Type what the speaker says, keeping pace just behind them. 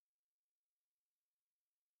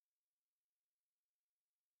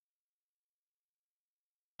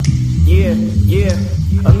Yeah.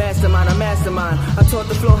 A mastermind. I taught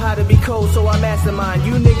the flow how to be cold, so I mastermind.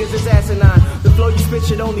 You niggas is asinine. The flow you spit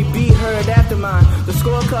should only be heard after mine. The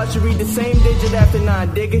scorecard should read the same digit after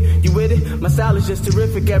 9. Dig it? You with it? My style is just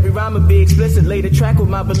terrific. Every rhyme will be explicit. Lay the track with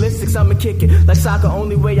my ballistics, I'ma kick it. Like soccer,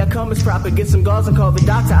 only way I come is proper. Get some gauze and call the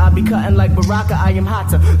doctor. I be cutting like Baraka, I am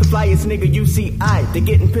hotter. The flyest nigga you see, They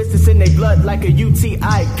getting pistols in their blood like a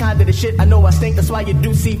UTI. Kinda the shit I know I stink, that's why you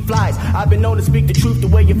do see flies. I've been known to speak the truth the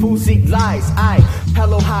way your fool seek lies.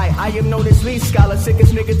 Hello, hi, I am known as lead scholar.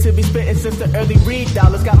 Sickest nigga to be spitting since the early read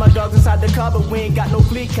dollars. Got my dogs inside the car, but we ain't got no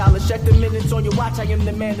fleet collars. Check the minutes on your watch, I am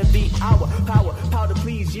the man of the hour. Power, powder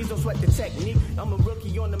please, Jesus, don't sweat the technique. I'm a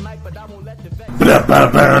rookie on the mic, but I won't let the vet.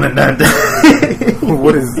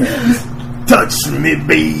 What is that? Touch me,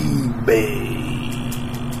 baby.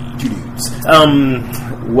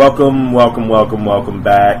 Welcome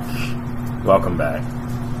back.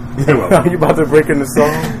 Are you about to break in the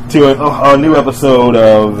song? To a new episode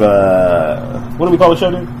of, what do we call the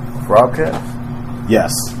show, dude? Robcast?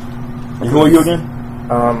 Yes. And who are you again?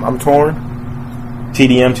 I'm Torn.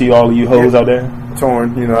 TDM to all of you hoes out there.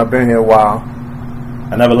 Torn, you know, I've been here a while.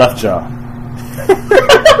 I never left y'all.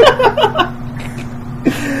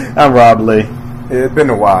 I'm Rob Lee. Yeah, it's been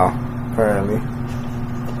a while, apparently.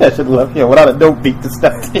 I should have left here without a dope beat to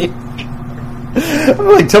start. I'm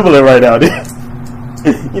like Timberland right now, dude.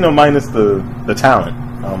 You know, minus the talent.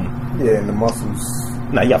 Yeah, and the muscles.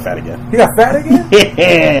 Nah, he got fat again. He got fat again?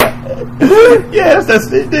 Yeah. Yes,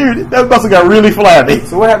 that's it, dude. That muscle got really flabby.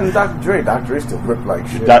 So what happened to Dr. Dre? Dr. Dre still ripped like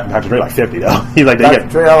shit. Dr. Dre like 50 though. He's like Dr.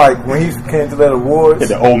 Dre, when he came to that awards,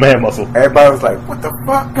 the old man muscle. Everybody was like, "What the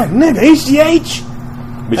fuck, like, nigga, HGH."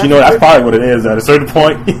 But you know, that's probably what it is. At a certain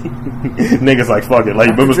point, niggas like, fuck it.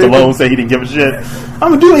 Like, Boomer Stallone said he didn't give a shit. I'm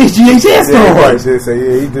gonna do HGH ass so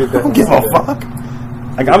yeah, he did that. I don't give a fuck.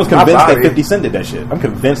 Like, I was convinced that 50 Cent did that shit. I'm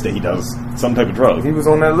convinced that he does some type of drug. He was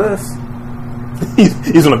on that list.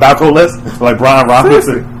 He's on the Balco list, like Brian Roberts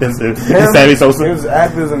and Sammy Sosa. He was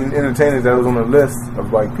actors and entertainers that was on the list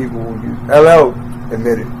of like people who use LL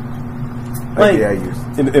admitted. Like, yeah, I used.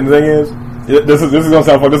 And the thing is, this is gonna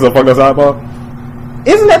sound fucked. This is a fucked up sidebar.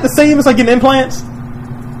 Isn't that the same as like getting implants?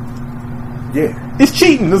 Yeah. It's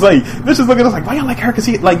cheating. It's like, bitches look at us like, why y'all like her? Cause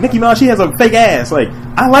he, like, Nicki Minaj, she has a fake ass. Like,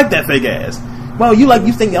 I like that fake ass. Well, you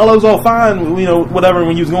think LO's all fine, you know, whatever,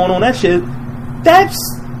 when you was going on that shit. That's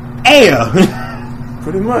air.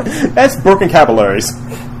 Pretty much. That's broken capillaries.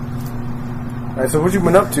 Alright, so what you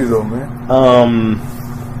been up to though, man?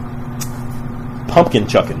 Pumpkin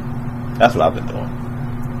chucking. That's what I've been doing.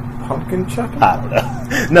 Pumpkin chucking? I don't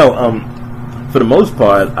know. No, for the most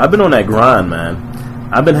part, I've been on that grind, man.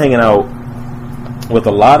 I've been hanging out with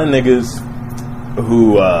a lot of niggas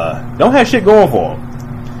who don't have shit going for them.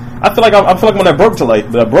 I feel like I'm on that broke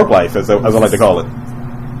life, as I like to call it.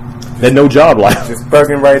 That no job life. Just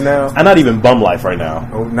bugging right now. I'm not even bum life right now.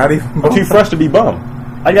 Oh, not even bum. I'm too fresh to be bum.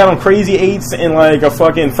 I got on crazy 8s and like a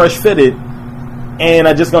fucking fresh fitted, and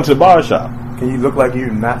I just gone to the bar shop. Can you look like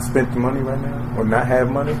you not spent the money right now, or not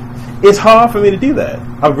have money? It's hard for me to do that.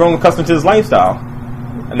 I've grown accustomed to this lifestyle,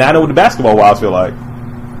 and now I know what the basketball wives feel like.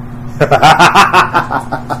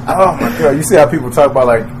 Oh my god! You see how people talk about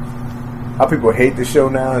like how people hate the show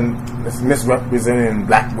now and it's misrepresenting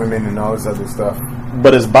black women and all this other stuff.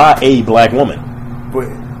 But it's by a black woman. But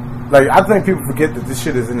like, I think people forget that this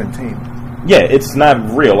shit is entertainment. Yeah, it's not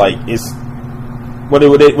real. Like, it's what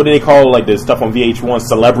do they call like this stuff on VH1?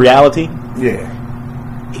 Celeb-reality. Yeah,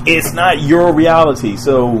 it's not your reality.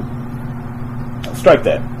 So strike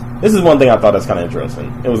that. This is one thing I thought that's kind of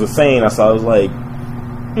interesting. It was a saying I saw. I was like,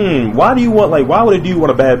 why would a dude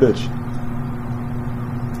want a bad bitch?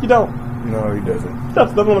 You don't. No, he doesn't.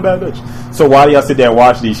 Doesn't want a bad bitch. So why do y'all sit there and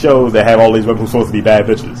watch these shows that have all these women who are supposed to be bad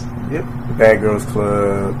bitches? Yep. The Bad Girls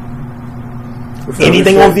Club.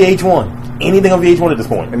 Anything on VH1. Anything on VH1 at this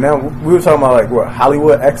point. And now we were talking about like what?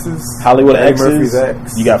 Hollywood exes. Hollywood exes. Murphy's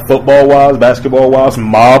ex. You got football wives, basketball wives,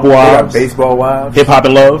 mob wives. You got baseball wives. Hip Hop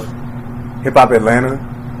and Love. Hip Hop Atlanta.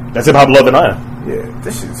 That's Hip Hop and Love Atlanta. Yeah,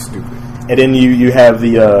 this shit's stupid. And then you have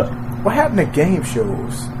the what happened to game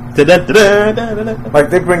shows? Like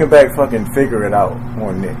they bringing back fucking Figure It Out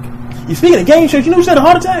on Nick. You speaking of game shows, you know who had a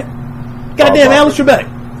heart attack? Goddamn Alex Trebek.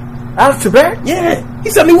 Alex Trebek? Yeah,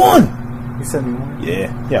 he's 71. He's 71?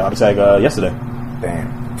 Yeah, heart attack yesterday.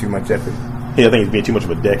 Damn, too much effort. Yeah, I think he's being too much of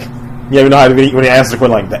a dick. You ever know how when he answers the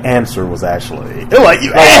question, like, the answer was actually... They're like,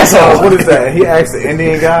 you asshole! What is that? He asked the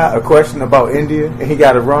Indian guy a question about India, and he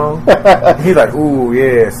got it wrong. He's like, ooh,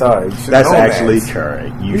 yeah, sorry. You That's actually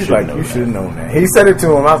correct. You should know that. You should have known that. He said it to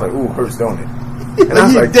him. I was like, ooh, hurts, don't it? And I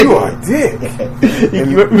was like, you are a dick.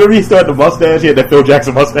 Remember he started the mustache? He had that Phil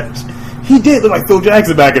Jackson mustache? He did look like Phil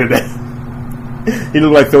Jackson back in the day. He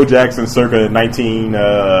looked like Phil Jackson circa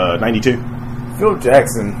 1992. Phil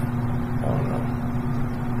Jackson, I don't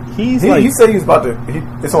know. He said he was about to.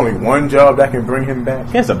 It's only one job that can bring him back.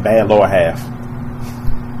 He has a bad lower half.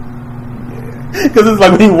 Yeah. Because it's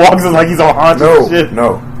like when he walks, it's like he's on haunted and shit.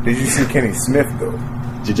 No. Did you see Kenny Smith, though?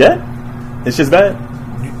 Did you? It's just bad? I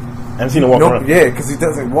haven't seen him walk around. Yeah, because he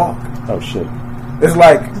doesn't walk. Oh, shit. It's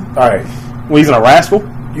like, alright. Well, he's in a rascal?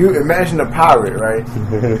 You imagine a pirate, right?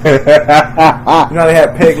 You know how they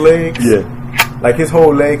have peg legs? Yeah. Like his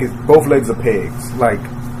whole leg is, both legs are pegs. Like,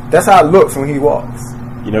 that's how it looks when he walks.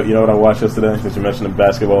 You know what I watched yesterday? Since you mentioned the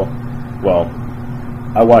basketball? Well,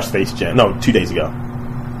 I watched Space Jam. No, 2 days ago.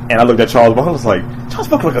 And I looked at Charles Barkley. I was like, Charles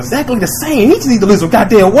Barkley looks exactly the same. He just needs to lose some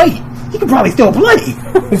goddamn weight. He could probably still play.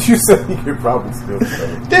 You said he could probably still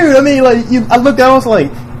play. Dude, I mean, like, I looked at him, I was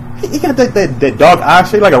like, he got that dark eye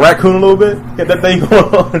shape, like a raccoon a little bit. Got that thing going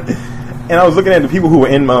on. And I was looking at the people who were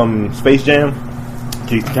in Space Jam.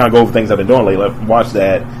 To kind of go over things I've been doing lately. Like, watch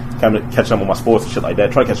that, kind of catch up on my sports and shit like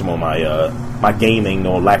that. Try to catch them on my gaming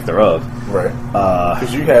or lack thereof. Right.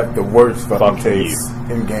 Because you have the worst fucking taste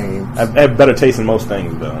in games. I have better taste in most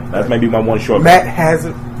things, though. That's maybe my one shortcoming. Matt has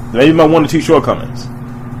it. Maybe my 1 or 2 shortcomings.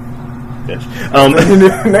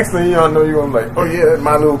 Bitch. Next thing you all know, you're like, oh yeah,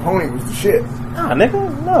 My Little Pony was the shit. Nah,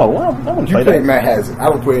 nigga, no, I wouldn't play that. You play Matt has it. I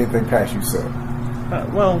don't play anything past you, sir.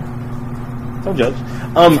 Well, don't judge.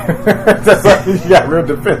 That's like you got real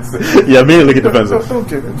defensive. Yeah, immediately get defensive. Don't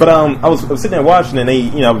judge. But I was sitting there watching, and they,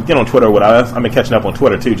 get on Twitter. I've been catching up on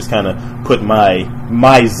Twitter too, just kind of put my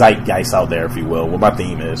zeitgeist out there, if you will, what my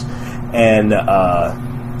theme is. And there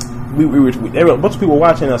were a bunch of people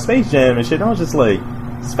watching Space Jam and shit. And I was just like,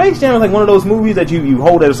 Space Jam is like one of those movies that you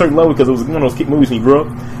hold at a certain level because it was one of those movies when you grew up.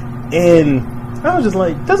 And I was just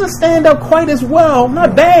like, doesn't stand up quite as well.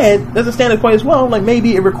 Not bad. Doesn't stand up quite as well. Like,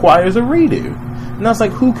 maybe it requires a redo. And I was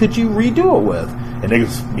like, who could you redo it with? And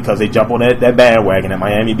niggas, because they jump on that bandwagon, that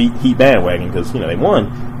Miami Heat bandwagon, because, they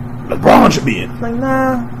won. LeBron should be in. Like,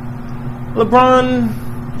 nah.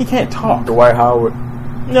 LeBron, he can't talk. Dwight Howard.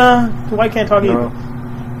 Nah, Dwight can't talk either.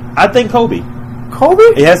 I think Kobe. Kobe?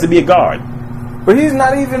 It has to be a guard. But he's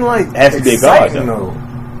not even, like, it has to be a guard, though.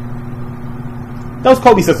 Those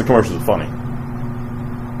Kobe Sister commercials are funny.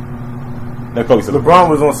 No, Kobe Sister. LeBron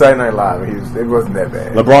was on Saturday Night Live. It wasn't that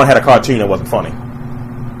bad. LeBron had a cartoon that wasn't funny.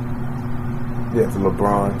 Yeah, the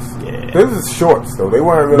LeBrons. Yeah. This is shorts, though. They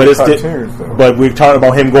weren't really cartoons, though. But we're talking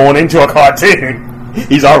about him going into a cartoon.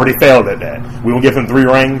 He's already failed at that. We will give him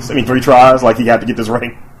 3 tries, like he had to get this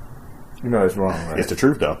ring. You know it's wrong, right? It's the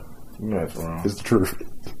truth, though. You know it's wrong. It's the truth.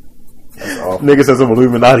 That's awful. Nigga said some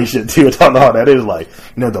Illuminati shit, too. I don't know how that is. Like,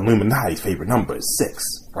 the Illuminati's favorite number is 6,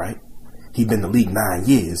 right? He been in the league 9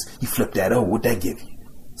 years. He flipped that over. What'd that give you?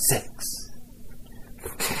 6.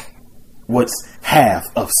 What's half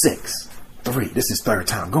of 6? 3. This is 3rd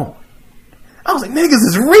time going. I was like, niggas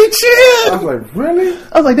is reaching. I was like, really?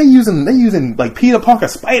 I was like, they using like Peter Parker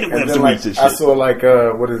spider webs to reach this shit. I saw like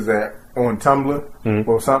what is that on Tumblr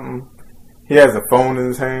or something? He has a phone in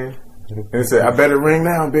his hand and it said, "I better ring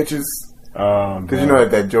now, bitches." Because you know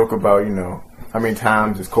that joke about how many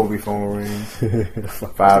times his Kobe phone rings?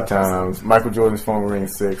 5 times. Michael Jordan's phone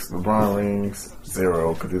rings 6. LeBron rings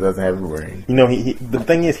 0 because he doesn't have a ring. He the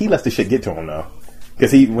thing is, he lets the shit get to him now.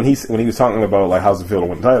 Because when he was talking about like how's it feel to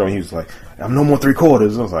win the title, he was like, "I'm no more 3/4."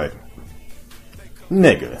 I was like,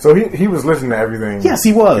 "Nigga." So he was listening to everything. Yes,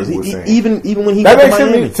 he was. Even when he that got makes to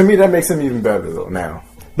Miami. to me that makes him even better though now.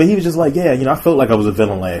 But he was just like, "Yeah, I felt like I was a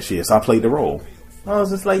villain last year, so I played the role." I was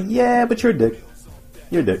just like, "Yeah, but you're a dick.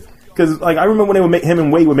 You're a dick." Because like I remember when they would him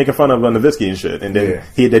and Wade were making fun of Nowitzki and shit, and then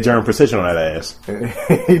he had that German precision on that ass.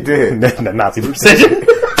 He did that Nazi precision.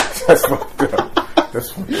 That's fucked up.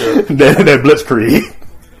 That's fucked up. that Blitzkrieg.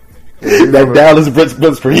 That Dallas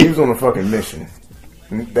Blitzkrieg. He was on a fucking mission.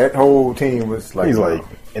 That whole team was like... He's like...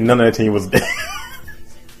 And none of that team was...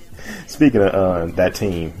 Speaking of that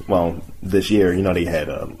team, well, this year, they had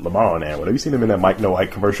Lamar on there. Have you seen him in that Mike No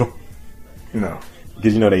Ike commercial? No.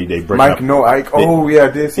 Because they break Mike up. No Ike? Oh, yeah,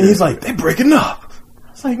 I did see And he's like, they're breaking up.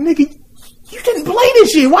 It's like, nigga, you didn't play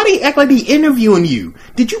this shit. Why do you act like they interviewing you?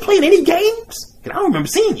 Did you play in any games? I don't remember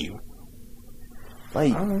seeing you.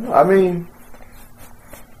 Like, I don't know. I mean...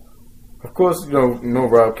 Of course, no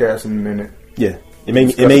Robcast in a minute. Yeah, it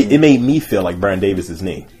made me feel like Brian Davis's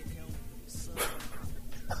knee.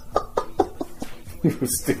 You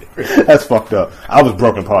was stupid. That's fucked up. I was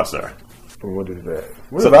broken apart, sir. What is that?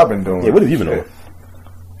 What have I been doing? Yeah, what have you been doing?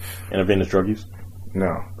 Intravenous drug use?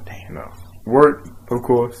 No. Damn. No. Work, of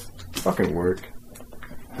course. Fucking work.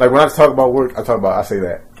 Like when I talk about work, I say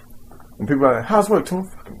that. When people are like, how's work?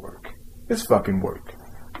 Fucking work. It's fucking work.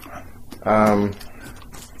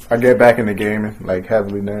 I get back into gaming like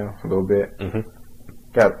heavily now a little bit.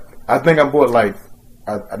 I think I bought like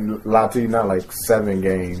I lied to you, not like 7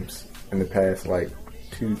 games in the past like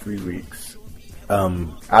 2-3 weeks.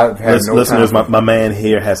 I've had listeners, my man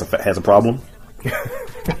here has a problem. How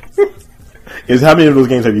many of those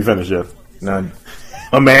games have you finished yet? None.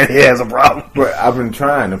 My man here has a problem. But I've been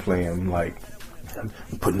trying to play them. Like, I'm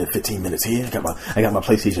putting in 15 minutes here. I got my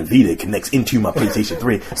PlayStation Vita. It connects into my PlayStation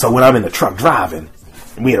 3. So when I'm in the truck driving,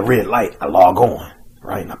 and we had a red light, I log on,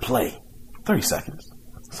 right, and I play. 30 seconds.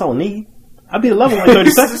 That's all I need. I beat a level in like 30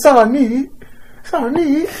 seconds. That's all I need. That's all I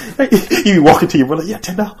need. You walk into your brother, yeah,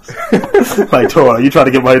 $10. Like, Tor, you trying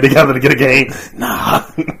to get money together to get a game? Nah.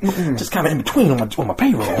 Just kind of in between on my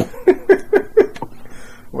payroll.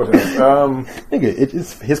 What else?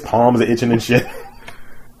 Nigga, his palms are itching and shit.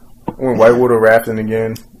 Went whitewater rafting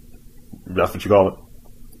again. That's what you call it?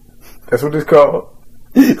 That's what it's called?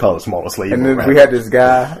 You call it smaller slave. And then we had this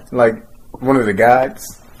guy, like, one of the guides.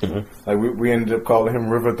 Like, we ended up calling him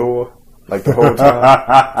River Thor, like, the whole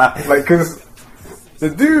time. Like, because the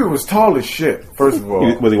dude was tall as shit, first of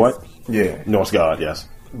all. Was he white? Yeah. Norse god, yes.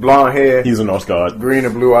 Blonde hair. He's a Norse god. Green or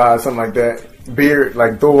blue eyes, something like that. Beard,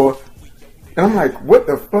 like Thor. And I'm like, what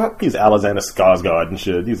the fuck? He's Alexander Skarsgård and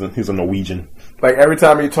shit. He's a Norwegian. Like, every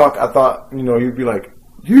time he talked, I thought, he'd be like,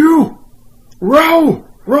 you! Roll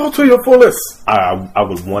to your fullest. I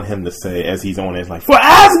would want him to say, as he's on it, like, for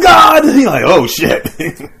Asgard! He's like, oh shit.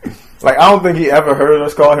 Like, I don't think he ever heard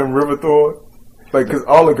us call him River Thor. Like, because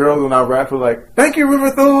all the girls when I rap were like, thank you,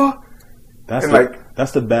 River Thor!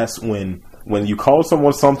 That's the best when you call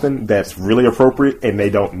someone something that's really appropriate and they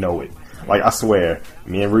don't know it. Like, I swear,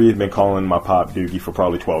 me and Reed have been calling my pop Doogie for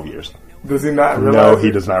probably 12 years. Does he not realize No,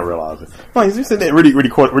 he does not realize it. Like, he's sitting there really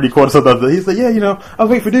caught something. He's like, yeah, I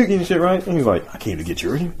was waiting for Doogie and shit, right? And he's like, I came to get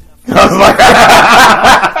you, Reed. I was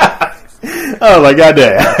like,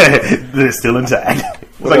 goddamn, they're still intact.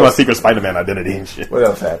 It's like my secret Spider-Man identity and shit. What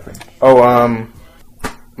else happened? Oh,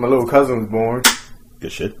 my little cousin was born.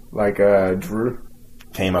 Good shit. Like, Drew.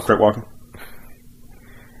 Came out crip walking.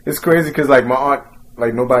 It's crazy because, like, my aunt,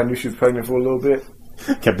 like, nobody knew she was pregnant for a little bit.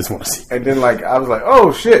 Kept this one to see. And then, like, I was like,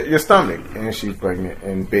 oh, shit, your stomach. And she's pregnant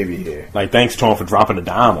and baby here. Like, thanks, Tom, for dropping a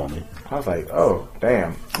dime on me. I was like, oh,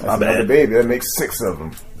 damn. That's My another bad. baby. That makes 6 of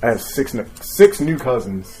them. I have six new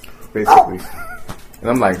cousins, basically. And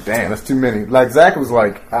I'm like, damn, that's too many. Like, Zach was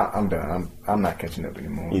like, I'm done. I'm not catching up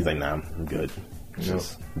anymore. He's like, nah, I'm good. It's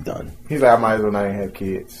just done. He's like, I might as well not even have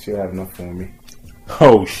kids. She'll have enough for me.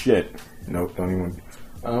 Oh, shit. Nope, don't even.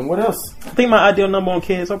 What else? I think my ideal number on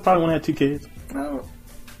kids, I probably want to have 2 kids. No.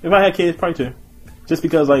 If I had kids, probably 2. Just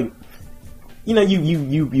because, like,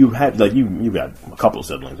 you have, like, you got a couple of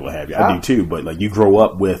siblings, what have you. I do too, but, like, you grow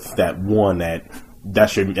up with that one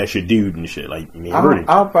that's your dude and shit. Like,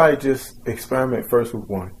 I'll probably just experiment first with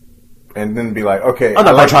one. And then be like, okay. I'm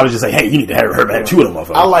not trying to just say, hey, you need to have 2 of them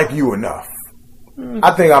motherfuckers. I like you enough.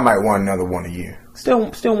 I think I might want another one a year.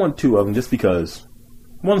 Still want 2 of them just because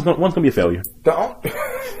one's gonna be a failure.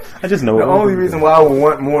 I just know the only reason why I would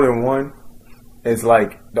want more than one is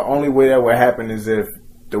like the only way that would happen is if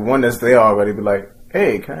the one that's there already be like,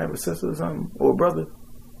 hey, can I have a sister or something or a brother?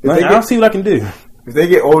 I'll see what I can do. If they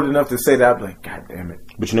get old enough to say that, I'll be like, God damn it.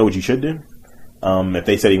 But you know what you should do? If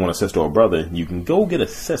they say you want a sister or a brother, you can go get a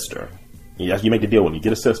sister. You make the deal with them. You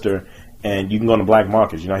get a sister, and you can go on the black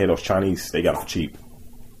markets. You know, I hear those Chinese, they got them for cheap.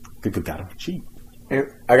 Got them for cheap. And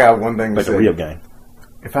I got one thing to like say. The real gang.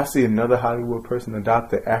 If I see another Hollywood person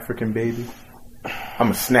adopt an African baby,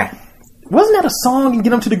 I'm a snap. Wasn't that a song and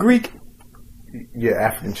get them to the Greek? Yeah,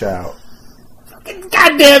 African child.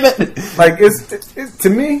 God damn it! Like, it's to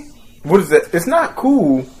me, what is that? It's not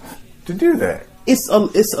cool to do that. It's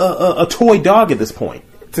a toy dog at this point.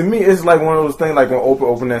 To me, it's like one of those things like when Oprah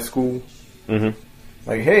opened that school. Mm-hmm.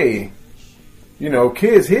 Like, hey,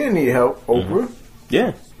 kids here need help, Oprah. Mm-hmm.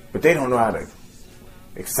 Yeah. But they don't know how to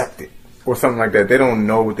accept it. Or something like that. They don't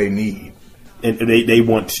know what they need. And they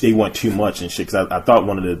want too much and shit. Because I thought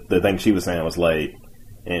one of the things she was saying was like,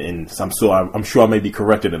 and I'm sure I may be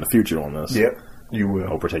corrected in the future on this. Yep, you will.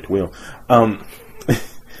 Oh, protect the wheel.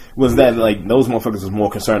 Was that like those motherfuckers was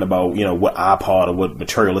more concerned about what iPod or what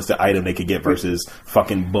materialistic item they could get versus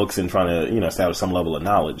fucking books and trying to establish some level of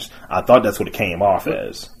knowledge. I thought that's what it came off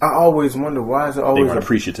as. I always wonder why is it always they weren't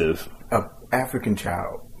appreciative. An African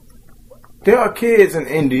child. There are kids in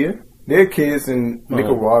India. There are kids in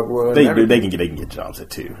Nicaragua. They can get jobs at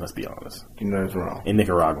too. Let's be honest. You know that's wrong. In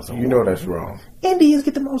Nicaragua, that's wrong. Indians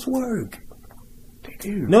get the most work. They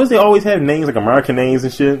do. Notice they always have names like American names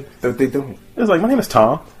and shit. But they don't. It's like my name is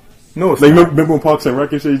Tom. No, it's not. Remember when Parks and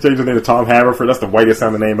Rec and shit, you changed the name to Tom Haverford? That's the whitest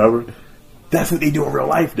sounding name ever. That's what they do in real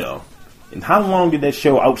life, though. And how long did that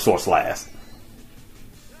show outsource last?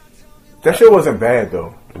 That show wasn't bad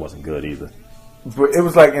though. It wasn't good either. But it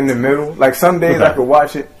was like in the middle. Like some days I could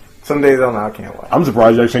watch it. Some days I can't watch it. I'm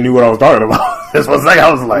surprised you actually knew what I was talking about. That's one thing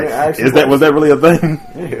I was like, was that really a thing?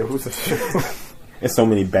 Yeah, it was a show. There's so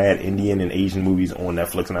many bad Indian and Asian movies on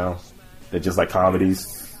Netflix now. They're just like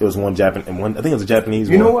comedies. There was one Japanese, and one I think it was a Japanese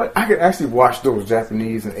one. You know what? I could actually watch those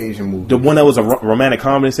Japanese and Asian movies. The one that was a romantic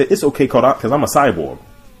comedy said, it's okay called out because I'm a cyborg.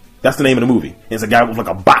 That's the name of the movie. And it's a guy with like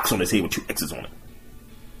a box on his head with 2 X's on it.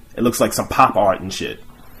 It looks like some pop art and shit.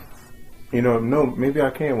 You know, no, maybe I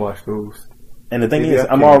can watch those. And the thing is,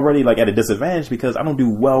 I'm already like at a disadvantage because I don't do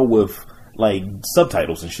well with like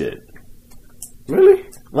subtitles and shit. Really?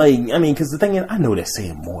 Like, I mean, because the thing is, I know they're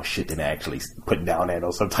saying more shit than actually putting down there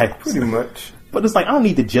those subtitles. Pretty much. But it's like, I don't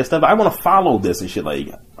need the gist of it. I want to follow this and shit. Like,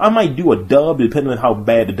 I might do a dub depending on how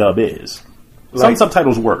bad the dub is. Some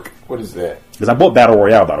subtitles work. What is that? Because I bought Battle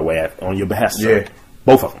Royale, by the way, on your behest. Yeah.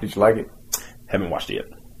 Both of them. Did you like it? Haven't watched it yet.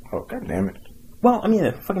 Oh, god damn it. Well, I mean,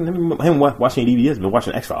 I haven't watched any DVDs. I've been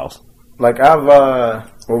watching X-Files. Like,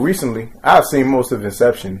 recently, I've seen most of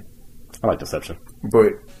Inception. I like Deception.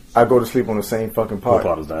 But I go to sleep on the same fucking part.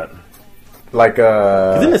 What part is that? Like,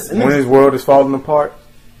 when his world is falling apart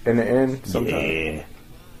in the end. Sometimes. Yeah.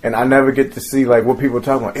 And I never get to see, like, what people are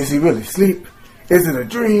talking about. Is he really asleep? Is it a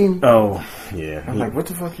dream? Oh, yeah. I'm like, what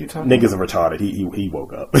the fuck are you talking about? Niggas are retarded. He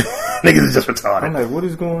woke up. Niggas is just retarded. I'm like, what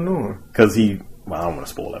is going on? Because well, I don't want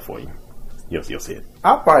to spoil that for you. You'll see it.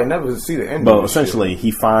 I'll probably never see the end. But essentially,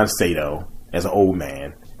 he finds Sato as an old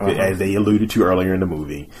man, as they alluded to earlier in the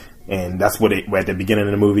movie. And that's what at the beginning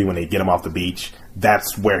of the movie, when they get him off the beach,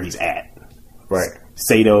 that's where he's at. Right.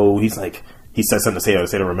 Sato, he says something to Sato.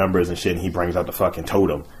 Sato remembers and shit, and he brings out the fucking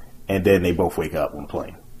totem. And then they both wake up on the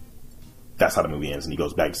plane. That's how the movie ends, and he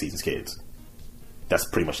goes back to see his kids. That's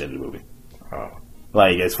pretty much the end of the movie. Oh.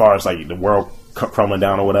 Like, as far as, like, the world crumbling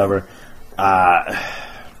down or whatever,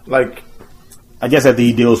 like, I guess that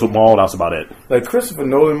he deals with Maul, that's about it. Like, Christopher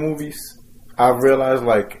Nolan movies, I've realized,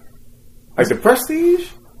 like The Prestige?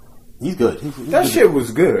 He's good. That shit was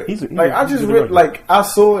good. I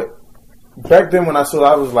saw it. Back then when I saw it,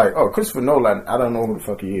 I was like, oh, Christopher Nolan, I don't know who the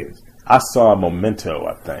fuck he is. I saw Memento,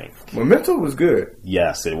 I think. Memento was good.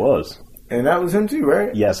 Yes, it was. And that was him too,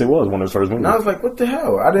 right? Yes, it was one of his first movies. And I was like, what the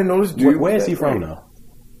hell? I didn't know this dude. Where is he from, though?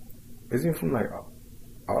 Is he from, like,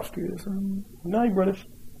 Austria or something? No, he's British.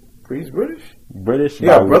 He's British? British. He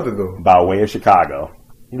got a brother, though. By way of Chicago.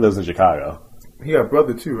 He lives in Chicago. He got a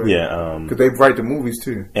brother, too, right? Yeah. Because they write the movies,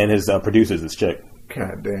 too. And his producer's this chick.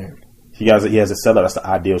 God damn. He has a setup. That's the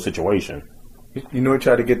ideal situation. You know, he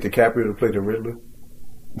tried to get DiCaprio to play the Riddler.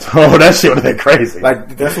 Oh, that shit would have been crazy.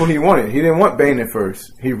 Like, that's what he wanted. He didn't want Bane at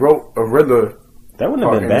first. He wrote a Riddler. That wouldn't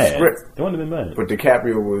have been bad. That wouldn't have been bad. But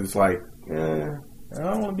DiCaprio was like, I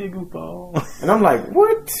don't want to be a goofball. And I'm like,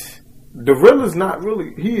 what? The Riddler's not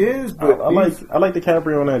really. He is, but I like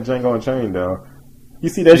DiCaprio on that Django Unchained, though. You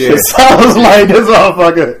see that shit sounds like this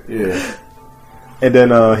motherfucker. Yeah. And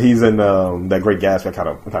then he's in that Great Gatsby.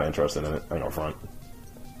 I'm kind of interested in it. I ain't gonna front.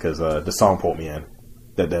 Because the song pulled me in.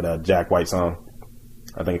 That Jack White song.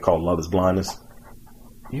 I think it's called Love is Blindness.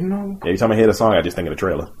 You know? Every time I hear the song, I just think of the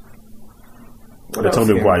trailer. The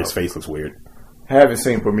Tony McGuire's face looks weird. I haven't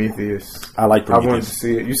seen Prometheus. I like Prometheus. I wanted to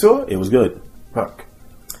see it. You saw it? It was good. Fuck.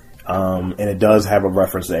 And it does have a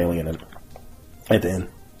reference to Alien at the end.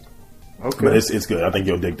 Okay. But it's good. I think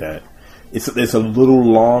you'll dig that. It's a little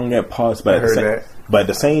long at parts, but at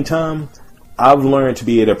the same time, I've learned to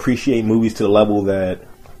be able to appreciate movies to the level that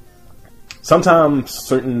sometimes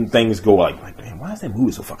certain things go like man, why is that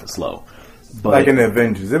movie so fucking slow? But like in the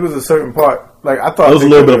Avengers, it was a certain part. Like I thought it was a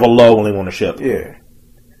little bit of a lull when they were on the ship. Yeah.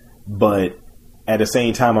 But at the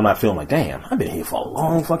same time, I'm not feeling like, damn, I've been here for a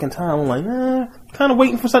long fucking time. I'm like, kind of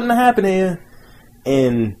waiting for something to happen here.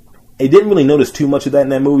 And I didn't really notice too much of that in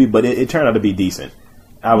that movie, but it turned out to be decent.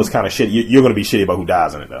 I was kind of shitty. You're going to be shitty about who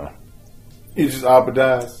dies in it, though. He just Abba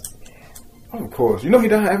dies. Of course. You know he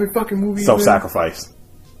dies every fucking movie. Self-sacrifice.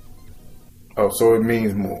 Oh, so it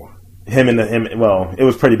means more. Well, it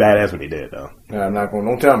was pretty badass when he did, though. Nah, I'm not going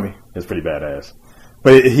to. Don't tell me. It's pretty badass.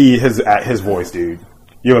 But his voice, dude.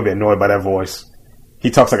 You're going to be annoyed by that voice. He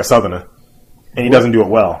talks like a southerner. And he doesn't do it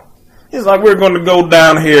well. He's like, we're going to go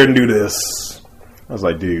down here and do this. I was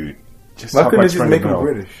like, dude. Why couldn't they just make him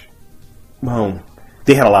British? Well,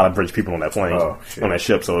 they had a lot of British people on that plane. On that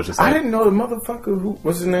ship, so it's just like... I didn't know the motherfucker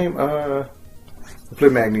what's his name? Who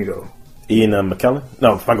played Magneto? Ian McKellen?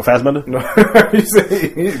 No, Michael Fassbender? No, you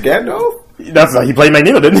say he's Gandalf? That's like he played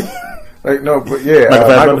Magneto, didn't he? Like no, but yeah,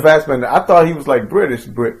 Michael Fassbender. I thought he was like British,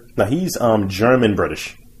 but no, he's German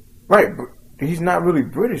British. Right, but he's not really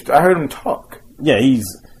British. I heard him talk. Yeah,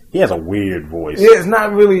 He has a weird voice. Yeah, it's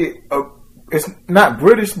not really. It's not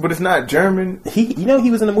British, but it's not German. He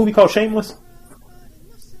was in a movie called Shameless.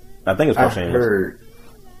 I think it's called Shameless. Heard.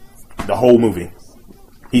 The whole movie.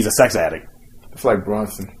 He's a sex addict. It's like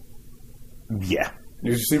Bronson. Yeah.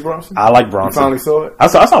 Did you see Bronson? I like Bronson. You finally saw it? I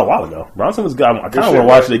saw it a while ago. Bronson was good. I kind of want to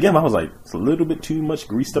watch it again. I was like, it's a little bit too much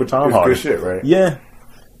greased up Tom Hardy. Good shit, right? Yeah.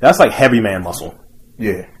 That's like heavy man muscle.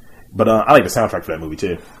 Yeah. But I like the soundtrack for that movie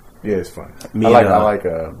too. Yeah, it's fun. I like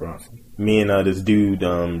Bronson. Me and this dude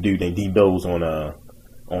named D Bills on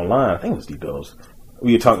online. I think it was D Bills.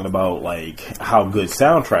 We were talking about like how good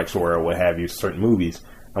soundtracks were or what have you, certain movies.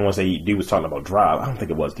 I want to say dude was talking about Drive. I don't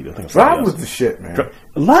think it was D Bills. Drive was the shit, man.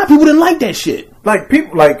 A lot of people didn't like that shit. Like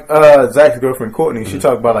people, like Zach's girlfriend Courtney. She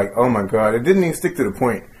talked about like, oh my god, it didn't even stick to the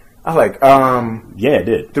point. I was like, yeah, it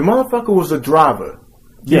did. The motherfucker was a driver.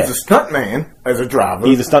 He was a stuntman as a driver.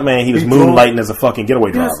 He's a stuntman. He was moonlighting as a fucking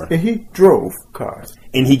getaway driver. And he drove cars.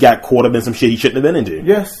 And he got caught up in some shit he shouldn't have been into.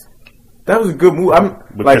 Yes. That was a good move.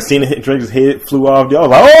 But like, Christina Drake's head flew off. I was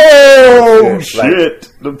like, oh,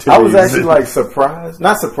 shit. Like, I was actually like surprised.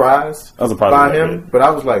 Not surprised. I was surprised by him, but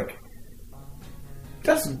I was like,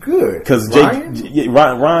 that's good. Because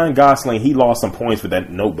Ryan Gosling, he lost some points with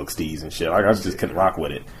that Notebook steez and shit. Like, I just couldn't rock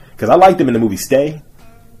with it. Because I liked him in the movie Stay.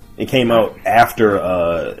 It came out after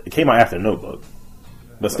Notebook,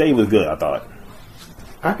 but Stay was good. I thought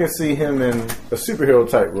I can see him in a superhero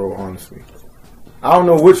type role. Honestly, I don't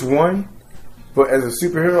know which one, but as a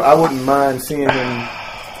superhero, I wouldn't mind seeing him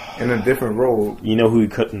in a different role. You know who he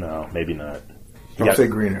couldn't? No, maybe not. Don't say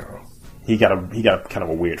Green Arrow. He got kind of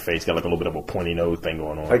a weird face. Got like a little bit of a pointy nose thing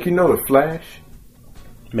going on. Like the Flash.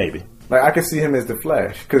 Maybe. Like I could see him as the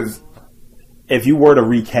Flash because if you were to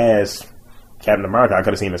recast Captain America, I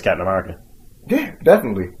could have seen him as Captain America. Yeah,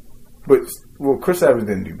 definitely. But Chris Evans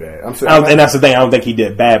didn't do bad. And that's the thing. I don't think he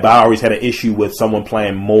did bad, but I always had an issue with someone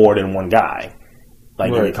playing more than one guy,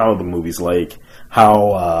 like in the comic book movies, like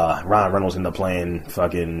how Ryan Reynolds ended up playing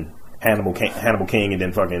fucking Hannibal King, and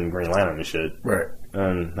then fucking Green Lantern and shit. Right.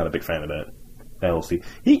 I'm not a big fan of that. LC.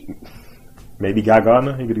 Maybe Guy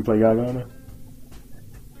Gardner. Could he play Guy Gardner?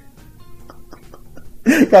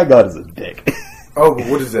 Guy Gardner's a dick. Oh, but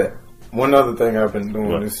what is that? One other thing I've been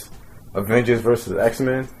doing is Avengers versus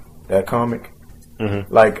X-Men, that comic.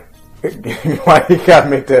 Mm-hmm. Like, why you gotta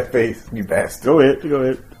make that face, you bastard? Go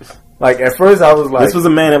ahead. Like, at first I was like... This was a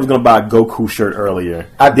man that was gonna buy a Goku shirt earlier.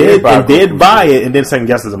 I did buy it, and then second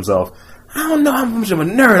guesses himself. I don't know how much of a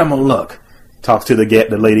nerd I'm gonna look. Talks to the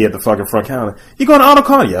lady at the fucking front counter. You going to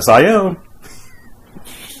AutoCon? Yes, I am.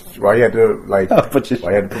 Why you had to, like... why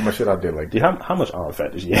you had to put my shit out there like that? Dude, how much arm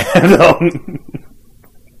fat does she have?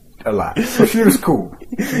 A lot. But she was cool.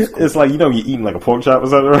 It's like, you're eating like a pork chop or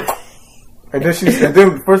something, right? And then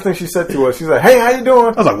the first thing she said to us, she's like, "Hey, how you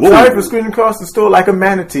doing?" I was like, "Whoa." "Sorry for screaming across the store like a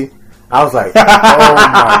manatee." I was like, "Oh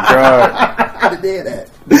my god!" I did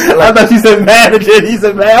that. I thought she said manager. He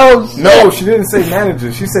said, "Man, oh shit." No, she didn't say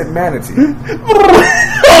manager. She said manatee.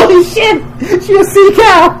 Holy shit! She a sea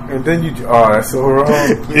cow. And then that's so wrong.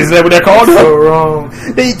 Is that what they're called? So wrong.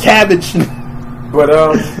 They eat cabbage. But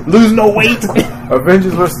lose no weight.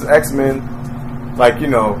 Avengers versus X-Men. Like,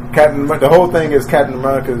 the whole thing is Captain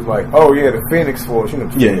America is like, oh yeah, the Phoenix Force, the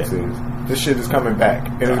Phoenix is. This shit is coming back.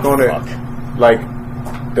 And it's going to, like,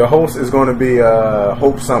 the host is going to be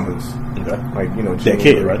Hope Summers. Okay. Like, that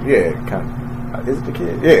kid, right? Yeah, kind of. Is it the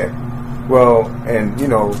kid? Yeah. Well, and,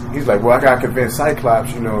 he's like, well, I got to convince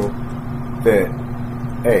Cyclops, that,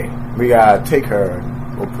 hey, we got to take her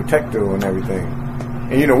or protect her and everything.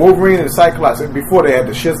 And, Wolverine and Cyclops, before they had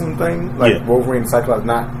the schism thing, like, Wolverine and Cyclops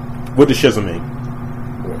not. What does schism mean?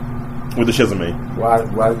 What does schism mean? Why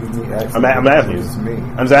did you ask I'm asking you.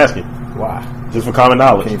 I'm just asking. Why? Just for common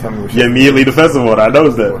knowledge. Can you tell me what you're immediately defensive on it. I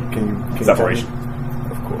noticed that. Can Separation.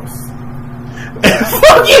 Of course.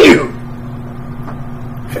 Fuck you!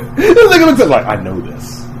 This nigga looks like, I know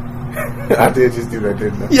this. I did just do that,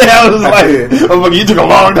 didn't I? Yeah, I was like, you took a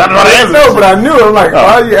long time to answer. No, but I knew. I'm like,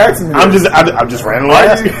 why are you asking me? I'm just randomly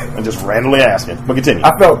asking. I'm just randomly asking. But continue.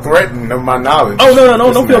 I felt threatened of my knowledge. Oh no,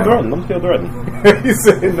 don't feel threatened. Don't feel threatened. You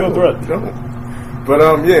said no, feel threatened. Don't. But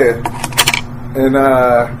yeah, and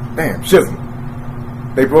damn, Schism.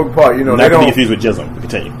 They broke apart. Not they to don't be confused with Jism.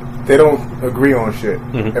 Continue. They don't agree on shit.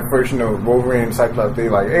 Mm-hmm. At first, Wolverine and Cyclops, they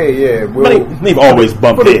like, hey, yeah, they've always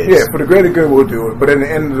bumped heads. Yeah, for the greater good, we'll do it. But at the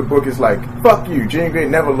end of the book, it's like, fuck you. Jean Grey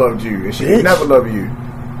never loved you, and she never loved you.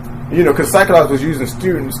 Because Cyclops was using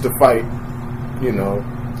students to fight,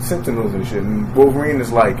 Sentinels and shit. And Wolverine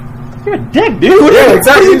is like, you're a dick, dude. Yeah,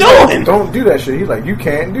 exactly. What are you doing? Don't do that shit. He's like, you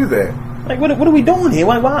can't do that. Like, what are we doing here?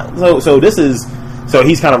 Why? So this is, they're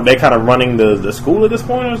kind of running the school at this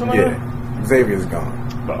point or something. Yeah, Xavier's gone.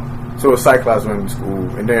 Oh. So Cyclops went to school,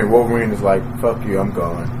 and then Wolverine is like, "Fuck you, I'm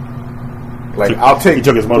gone." Like, I'll take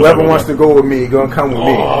whoever wants to go with me, gonna come with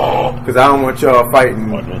me, because I don't want y'all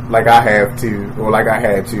fighting like I have to, or like I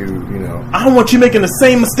had to, you know. I don't want you making the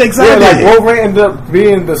same mistakes I did. Like Wolverine ended up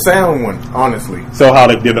being the sound one, honestly. So how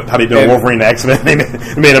they did Wolverine the X-Men? They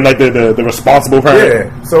made him like the responsible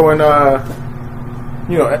parent. Yeah. So when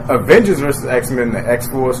you know, Avengers versus X-Men, the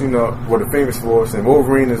X-Force, you know, or the Famous Force, and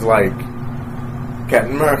Wolverine is like,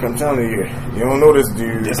 Captain America, I'm telling you, you don't know this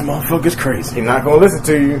dude. This motherfucker's crazy. He's not gonna listen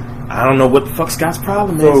to you. I don't know what the fuck Scott's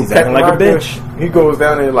problem is. So He's acting like a bitch. He goes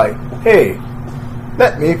down there like, "Hey,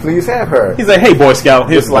 let me please have her." He's like, "Hey, Boy Scout,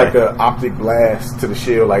 here's like an optic blast to the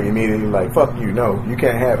shield, like immediately, like, "Fuck you, no, you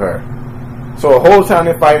can't have her." So the whole time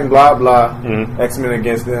they're fighting, blah blah. X-Men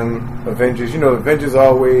against them, Avengers. You know, Avengers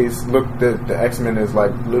always looked at the X-Men as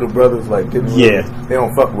like little brothers, like they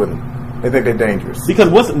don't fuck with them. They think they're dangerous.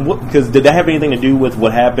 Because did that have anything to do with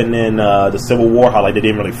what happened in the Civil War? How like they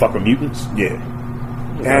didn't really fuck with mutants? Yeah.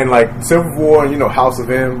 And like Civil War, you know, House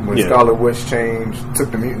of M, when Scarlet Witch changed,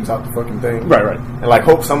 took the mutants out the fucking thing. Right. And like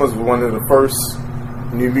Hope Summers was one of the first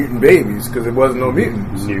New Mutant babies because there was no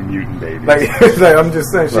mutants. New Mutant babies. Like I'm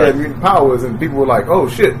just saying, she had mutant powers, and people were like, "Oh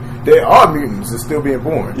shit, there are mutants that's still being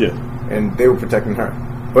born." Yeah. And they were protecting her.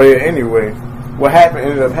 But yeah, anyway, what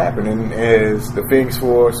ended up happening is the Phoenix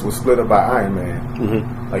Force was split up by Iron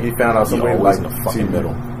Man. Like he found out some way like in the fucking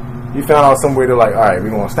middle. He found out some way to like, all right,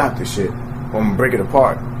 we're gonna stop this shit. I'm gonna break it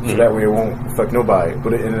apart so that way it won't affect nobody.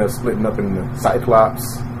 But it ended up splitting up into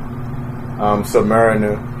Cyclops,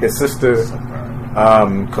 Submariner, his sister,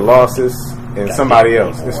 Colossus, and somebody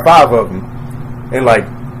else. There's 5 of them, and like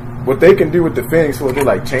what they can do with the Phoenix Force, they're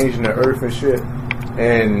like changing the Earth and shit.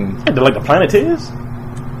 And they're like the Planeteers.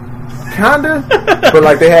 Kinda, but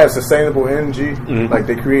like they have sustainable energy. Like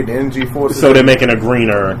they create the energy forces. So they're making a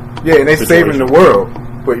greener. Yeah, and they're saving the world.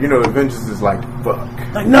 But you know, the Avengers is like, fuck.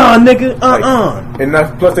 Like, nah, nigga,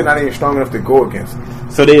 And plus, they're not even strong enough to go against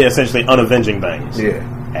them. So they're essentially unavenging things. Yeah.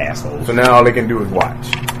 Assholes. So now all they can do is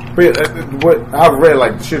watch. But yeah, what I've read,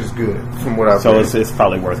 like, the shit is good from what I've read. So it's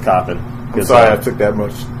probably worth copping. I'm sorry I took that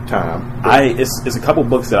much time. It's a couple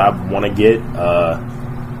books that I want to get.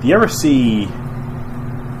 Do you ever see...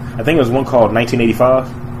 I think it was one called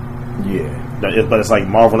 1985. Yeah. But it's like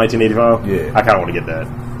Marvel 1985. Yeah. I kind of want to get that.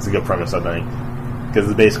 It's a good premise, I think. Because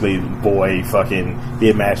it's basically boy fucking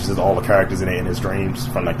he matches all the characters in his dreams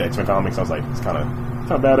from like the X-Men comics. I was like, it's kind of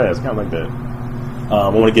badass, kind of like that. I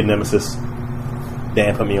want to get Nemesis.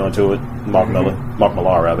 Dan put me onto it. Mark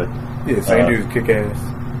Millar rather. Yeah, same dude's kick ass.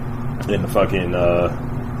 And the fucking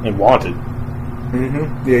and Wanted.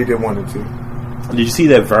 Yeah, he did Wanted too. Did you see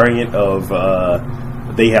that variant of I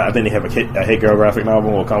think they have a Hit Girl graphic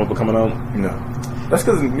novel or comic book coming out? No. That's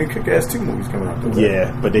because the new Kick-Ass 2 movie's coming out. Though,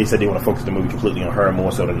 yeah, but they said they want to focus the movie completely on her more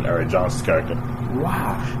so than Eric Johnson's character.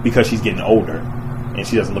 Wow. Because she's getting older, and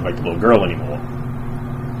she doesn't look like the little girl anymore.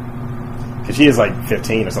 Because she is like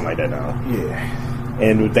 15 or something like that now. Yeah.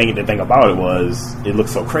 And the thing about it was, it looked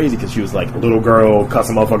so crazy because she was like a little girl,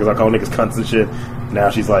 cussing motherfuckers, I call niggas cunts and shit. Now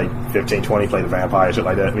she's like 15, 20, playing the vampire, shit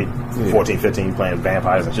like that. I mean, 14, 15, playing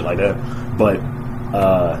vampires and shit like that. But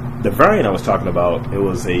the variant I was talking about, it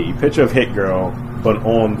was a picture of Hit Girl, but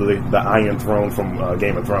on the Iron Throne from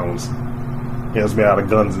Game of Thrones. It was made out of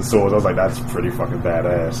guns and swords. I was like, that's pretty fucking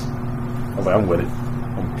badass. I was like, I'm with it.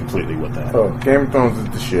 I'm completely with that. Oh, Game of Thrones is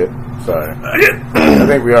the shit. Sorry. I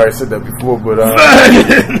think we already said that before, but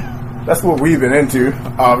that's what we've been into,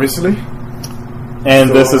 obviously. And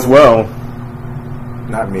so, this as well.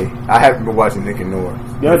 Not me. I haven't been watching Nick and Nora.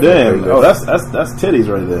 Yeah, damn. Oh, that's titties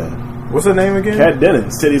right there. What's her name again? Kat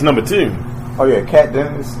Dennings. Titties number 2. Oh yeah, Kat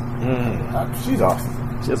Dennings. She's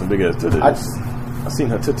awesome. She has some big ass titties. I seen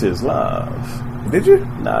her titties live. Did you?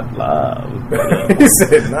 Not live. He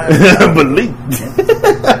said not live. But leaked.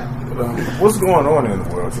 What's going on in the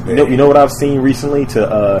world today? You know what I've seen recently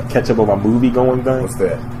to catch up on my movie going thing? What's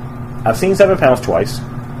that? I've seen 7 Pounds twice.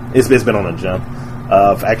 It's been on a jump.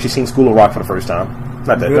 I've actually seen School of Rock for the first time.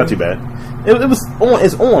 Not too bad. It was on.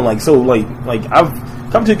 It's on. Like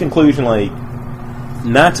I've come to the conclusion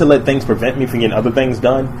not to let things prevent me from getting other things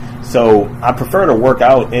done. So I prefer to work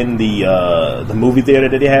out in the movie theater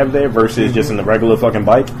that they have there versus just in the regular fucking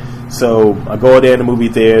bike. So I go there in the movie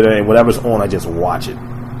theater and whatever's on, I just watch it,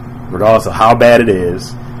 regardless of how bad it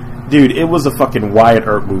is. Dude, it was a fucking Wyatt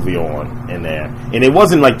Earp movie on in there, and it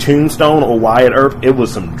wasn't like Tombstone or Wyatt Earp. It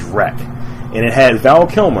was some dreck, and it had Val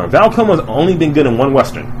Kilmer. Val Kilmer's only been good in one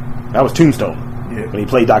western. That was Tombstone when he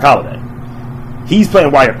played Doc Holliday. He's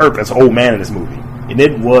playing Wyatt Earp as an old man in this movie. And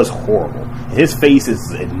it was horrible. His face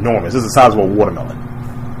is enormous. It's the size of a watermelon.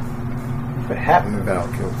 What happened to Val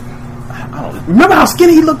Kilmer? I don't remember how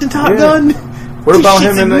skinny he looked in Top Gun. What about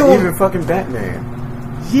him in even fucking Batman?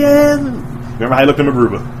 Yeah. Remember how he looked in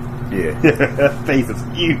MacGruber? Yeah. Face is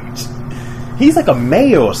huge. He's like a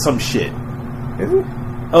mayor or some shit. Is he?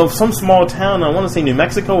 Of some small town, I want to say New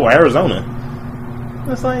Mexico or Arizona.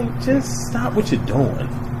 It's like, just stop what you're doing.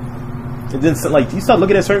 And then, like, you start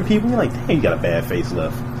looking at certain people, you're like, damn, you got a bad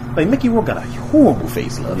facelift. Like, Mickey Rourke got a horrible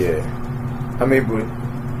facelift. Yeah. I mean, but...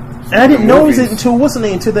 And I didn't notice it until, what's the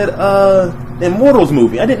name, until that, Immortals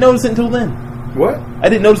movie. I didn't notice it until then. What? I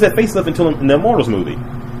didn't notice that facelift until in the Immortals movie.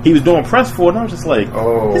 He was doing press for it, and I was just like,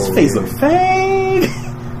 his face looked fake.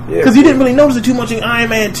 Because you didn't really notice it too much in Iron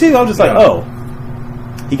Man 2. I was just like, oh,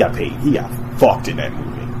 he got paid. He got fucked in that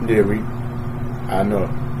movie. Yeah, I know.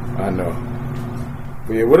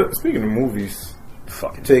 But yeah, speaking of movies,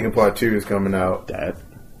 fucking Taken Part 2 is coming out. That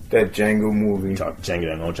Django movie.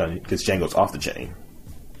 Django ain't on China because Django's off the chain.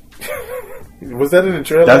 Was that in the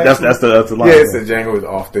trailer? That's the line. Yeah, it said Django is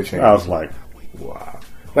off the chain. I was like, wow.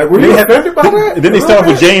 Like, were you offended by that? Then they start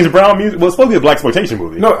with James Brown music. Well, it's supposed to be a blaxploitation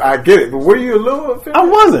movie. No, I get it, but were you a little offended? I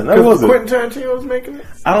wasn't. Quentin Tarantino was making it.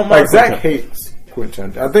 I don't like Zach hates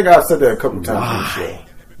Quentin Tarantino. I think I said that a couple times on the show.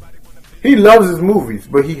 He loves his movies,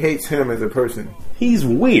 but he hates him as a person. He's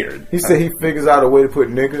weird. He said he figures out a way to put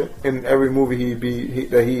nigga in every movie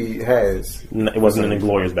that he has. It wasn't in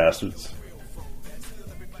Inglourious Bastards.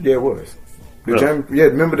 Yeah, it was. Really?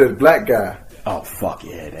 Remember the black guy? Oh, fuck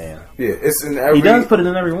yeah, damn. Yeah, it's in every... He does put it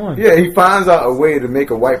in every one. Yeah, he finds out a way to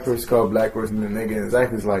make a white person call a black person a nigga, and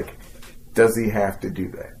Zach is like, does he have to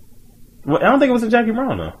do that? Well, I don't think it was in Jackie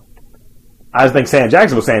Brown, though. I just think Sam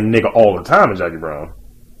Jackson was saying nigga all the time in Jackie Brown.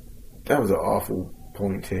 That was an awful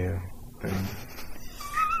ponytail thing.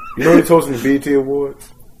 You know he told him the BET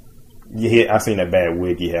Awards? Yeah, I seen that bad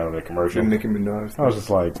wig he had on the commercial. The Nicki Minaj. I was just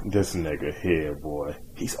like, this nigga here, boy.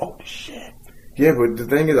 He's old as shit. Yeah, but the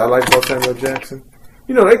thing is, I like about Samuel Jackson.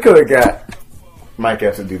 You know, they could have got Mike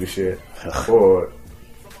Epps to do the shit. Or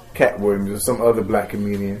Cat Williams or some other black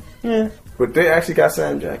comedian. Yeah. But they actually got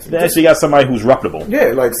Sam Jackson. They actually got somebody who's reputable.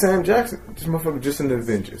 Yeah, like Sam Jackson. This motherfucker just in the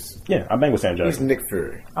Avengers. Yeah, I bang with Sam Jackson. He's Nick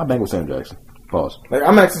Fury. I bang with Sam Jackson. Pause. Like,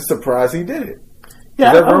 I'm actually surprised he did it.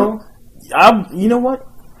 Yeah, is that wrong? You know what?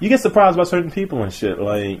 You get surprised by certain people and shit.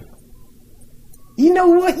 Like, you know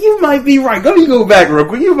what? You might be right. Let me go back real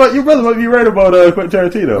quick. Your brother might be right about Quentin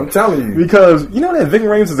Tarantino. I'm telling you. Because, you know that Ving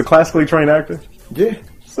Rhames is a classically trained actor? Yeah.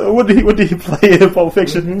 So what did he play in Pulp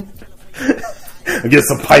Fiction? Get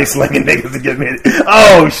some pipe slinging niggas to get me.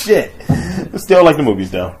 Oh, shit. Still like the movies,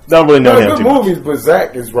 though. Don't really know him too much. Good movies, but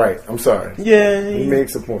Zach is right. I'm sorry. Yeah. He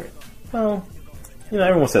makes a point. Well, you know,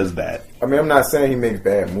 everyone says that. I mean, I'm not saying he makes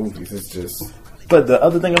bad movies. It's just... But the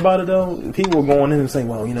other thing about it, though, people were going in and saying,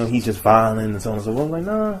 well, you know, he's just violent and so on and so forth. I'm like,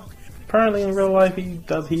 nah. Apparently, in real life,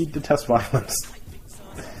 he detests violence.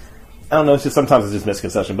 I don't know, it's just sometimes it's just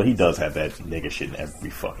misconception, but he does have that nigga shit in every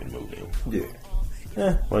fucking movie.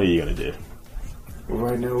 Yeah. What are you gonna do? Well,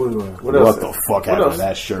 right now, what else? What the fuck happened to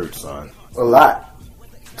that shirt, son? A lot.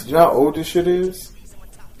 Do you know how old this shit is?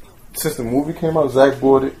 Since the movie came out, Zach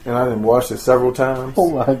bought it, and I done watched it several times.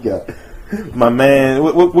 Oh my god. My man,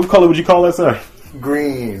 what color would you call that, sir?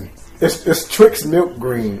 Green. It's Trix Milk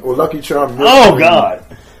Green, or Lucky Charm Milk Oh, green.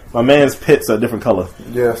 God. My man's pits are a different color.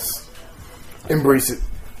 Yes. Embrace it.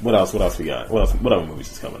 What else we got? What other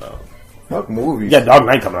movies is coming out? Fuck movies. Yeah, Dark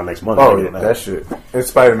Knight coming out next month. Oh, yeah, that shit. And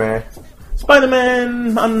Spider-Man.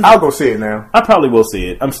 Spider-Man, I'll go see it now. I probably will see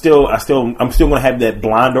it. I'm still gonna have that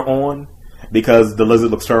blinder on because the lizard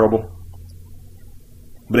looks terrible.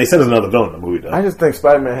 But they said there's another villain in the movie, though. I just think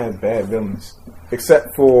Spider-Man has bad villains. Except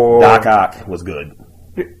for... Doc Ock was good.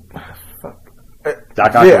 Fuck.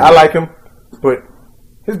 Doc Ock. Yeah, I like him. But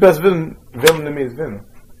his best villain to me is Venom.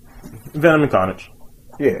 Venom and Carnage.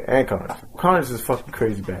 Yeah, and Carnage. Carnage is a fucking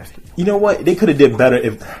crazy bastard. You know what? They could have did better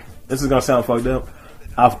if... This is going to sound fucked up.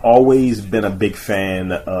 I've always been a big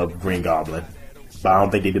fan of Green Goblin. But I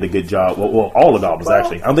don't think they did a good job. Well, all the Goblins,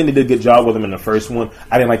 actually. I don't think they did a good job with him in the first one.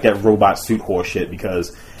 I didn't like that robot suit horse shit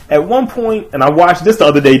because at one point, and I watched this the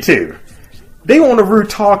other day too, they on the roof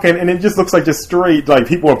talking and it just looks like just straight, like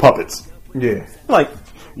people are puppets. Yeah. Like,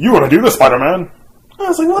 you want to do this, Spider-Man? I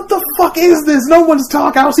was like, what the fuck is this? No one's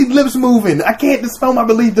talking. I don't see lips moving. I can't dispel my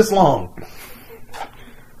belief this long.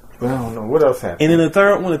 But I don't know. What else happened? And then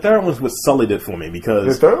the third one's what sullied it for me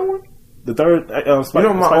because... The third one? The third...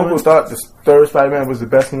 my uncle thought the third Spider-Man was the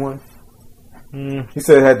best one. He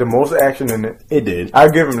said it had the most action in it. It did.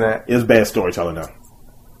 I'll give him that. It was bad storytelling, though.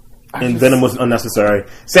 And Venom was unnecessary.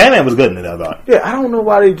 Sandman was good in it, I thought. Yeah, I don't know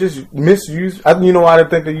why they just misused... You know why I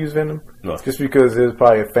think they used Venom? No. Just because there's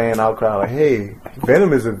probably a fan outcry like, hey,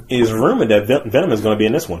 Venom is a... It is rumored that Venom is going to be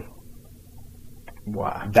in this one.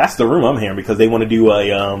 Why? That's the rumor I'm hearing because they want to do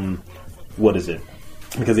a what is it?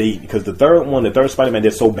 Because the third Spider-Man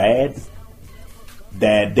did so bad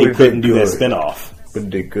that they couldn't do that spinoff. But it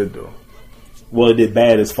did good though. Well, it did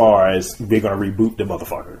bad as far as they're going to reboot the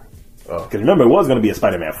motherfucker. Because remember, it was going to be a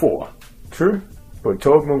Spider-Man 4. True. But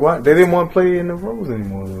Tobey Maguire, they didn't want to play in the roles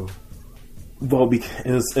anymore though. Well,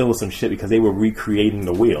 it was some shit because they were recreating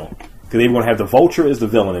the wheel. Because they were going to have the Vulture as the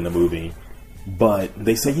villain in the movie. But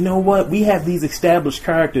they said, you know what? We have these established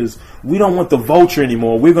characters. We don't want the Vulture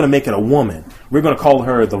anymore. We're going to make it a woman. We're going to call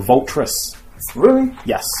her the Vultress. Really?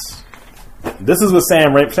 Yes. This is what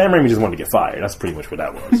Sam Raimi just wanted to get fired. That's pretty much what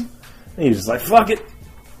that was. And he was just like, fuck it.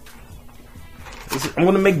 I'm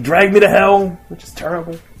going to make Drag Me to Hell, which is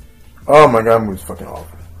terrible. Oh my god, that movie's fucking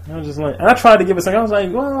awful. I was just like, and I tried to give it a second. I was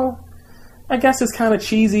like, well, I guess it's kind of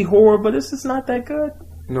cheesy horror, but it's just not that good.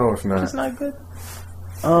 No, it's not. It's not good.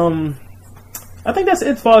 I think that's it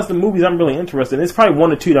as far as the movies I'm really interested in. There's probably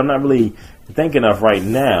one or two that I'm not really thinking of right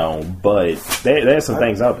now, but there's some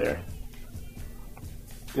things out there.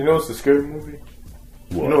 You know what's a scary movie?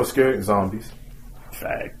 What? You know what's scary? Zombies.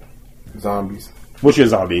 Fact. Zombies. What's your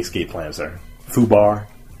zombie escape plan, sir? Fubar?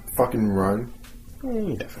 Fucking run.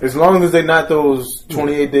 Yeah. As long as they're not those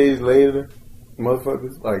 28 days later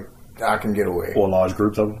motherfuckers, like, I can get away. Or large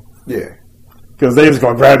groups of them? Yeah. Because they're just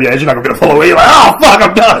going to grab you and you're not going to be able to pull away. You're like, oh, fuck,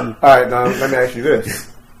 I'm done. Alright, now let me ask you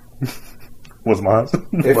this. What's mine?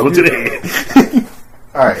 Bullet to the head.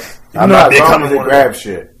 Alright. You know how zombies they grab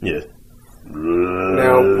shit. Yeah.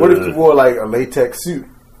 Now, what if you wore like a latex suit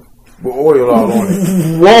with oil all on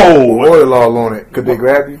it? Whoa! With oil all on it. Could they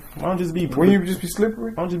grab you? Why don't just be... Wouldn't you just be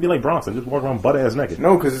slippery? Why don't just be like Bronson? Just walk around butt-ass naked.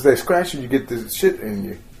 No, because if they scratch you, you get this shit in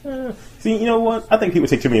you. See, you know what? I think people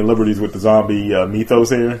take too many liberties with the zombie mythos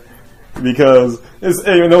here. Because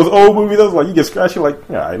in those old movies, those like you get scratched, you're like,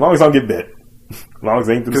 yeah, as long as I don't get bit. As long as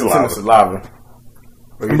it ain't through the saliva.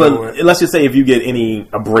 But let's just say if you get any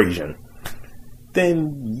abrasion,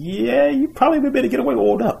 then yeah, you probably would be able to get away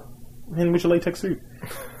oiled up and with your latex suit.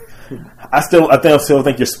 I still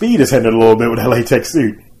think your speed is hindered a little bit with that latex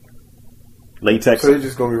suit. Latex. So you're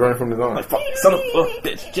just gonna be running from the zombie. Like, fuck, son of a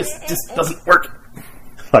bitch, just doesn't work.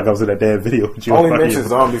 Like I was in that damn video. I only mention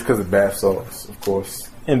zombies because of bath salts, of course.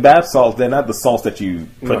 And bath salts, they're not the salts that you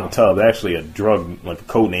put in the tub. They're actually a drug, like a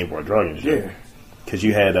code name for a drug and shit. Yeah. Because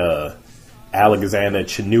you had Alexander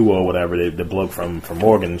Chinua or whatever, the bloke from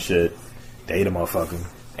Oregon and shit. They ate a motherfucker.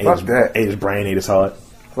 Ate his brain, ate his heart.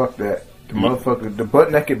 Fuck that. The motherfucker, the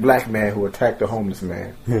butt-naked black man who attacked the homeless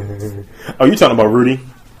man. Oh, you talking about Rudy?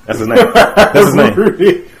 That's his name. That's his name.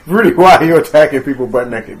 Rudy, why are you attacking people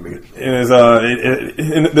butt-nakedly? And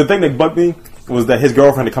the thing that bugged me was that his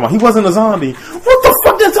girlfriend had come out. He wasn't a zombie. What the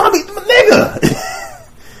fuck, that zombie? Nigga!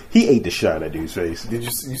 He ate the shit out of that dude's face. You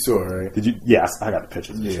saw it, right? Did you? Yes, I got the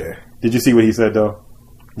pictures. Yeah. Did you see what he said, though?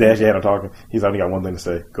 They actually had him talking. He's only got one thing to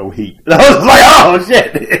say. Go Heat. I was like, oh,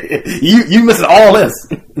 shit. You missing all this.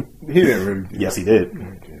 He didn't really do Yes, he did.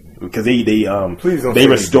 Because they Please don't they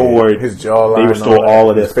restored his jawline. They restored all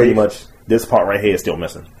of this. Pretty much, this part right here is still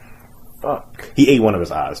missing. Fuck. He ate one of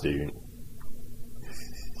his eyes, dude.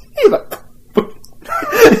 He's like,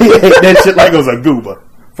 he ate that shit like it was a goober.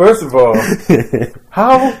 First of all,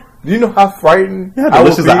 do you know how frightened I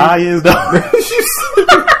would be? The eye is, though.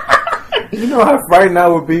 You know how frightened I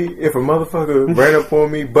would be if a motherfucker ran up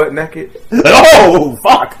on me butt naked? Oh,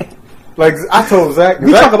 fuck. Like, I told Zach...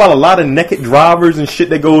 We talk about a lot of naked drivers and shit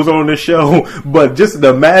that goes on in this show, but just to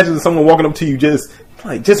imagine someone walking up to you just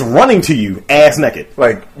running to you, ass naked.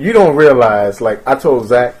 Like, you don't realize, like, I told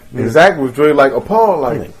Zach, and Zach was really, like, appalled,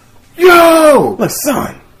 like, yo! Like,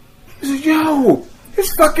 son. He said, yo!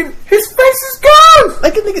 His face is gone!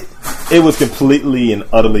 Like, nigga, it was completely and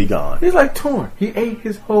utterly gone. He's like torn. He ate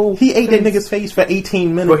his whole He ate that nigga's face for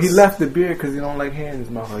 18 minutes. But he left the beer because he don't like hair in his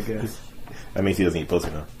mouth, I guess. That means he doesn't eat pussy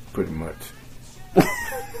now. Pretty much.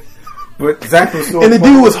 But Zach was so and the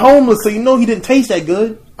dude was homeless, so you know he didn't taste that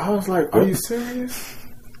good. I was like, are you serious?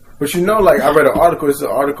 But you know, like, I read an article. It's an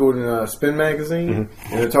article in Spin Magazine. And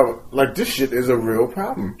they're talking, like, this shit is a real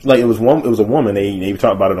problem. Like, it was a woman. They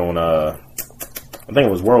talked about it on, I think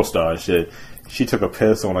it was World Star and shit. She took a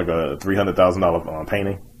piss on, like, a $300,000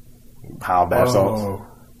 painting. High bath salts.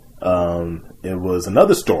 It was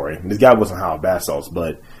another story. This guy wasn't high on bath salts,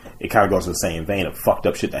 but it kind of goes in the same vein of fucked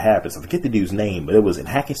up shit that happens. I forget the dude's name, but it was in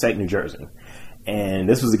Hackensack, New Jersey. And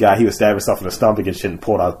this was the guy, he was stabbing himself in the stomach and shit and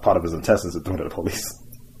pulled out part of his intestines and threw it to the police.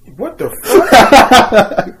 What the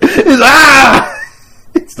fuck?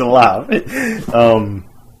 It's still alive.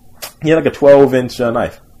 He had like a 12-inch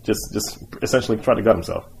knife. Just essentially tried to gut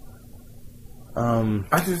himself.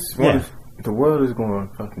 I just want the world is going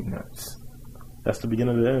fucking nuts. That's the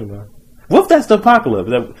beginning of the end, man. What if that's the apocalypse?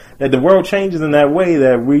 That the world changes in that way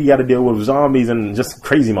that we got to deal with zombies and just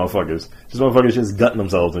crazy motherfuckers. Just motherfuckers just gutting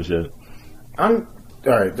themselves and shit.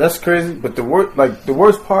 Alright, that's crazy, but the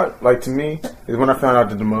worst part, like, to me, is when I found out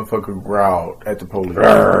that the motherfucker growled at the police.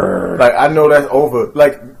 Like, I know that's over.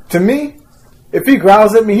 Like, to me, if he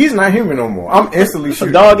growls at me, he's not human no more. I'm instantly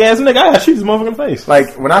shooting. Dog ass nigga, I gotta shoot this motherfucker in the face.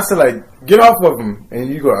 Like, when I say, like, get off of him, and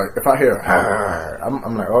you go, if I hear,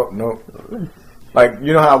 I'm like, oh, no. Like,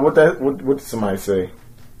 you know what did somebody say?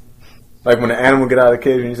 Like, when the animal get out of the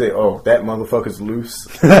cage and you say, oh, that motherfucker's loose.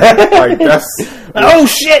 Like, that's... oh,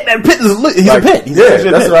 shit, that pit is loose. He's like, a pit.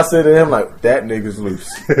 That's what I said to him. Like, that nigga's loose.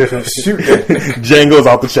 Shoot that nigga. Django's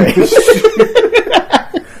off the chain.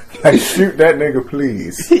 Like, shoot that nigga,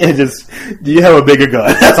 please. Yeah, do you have a bigger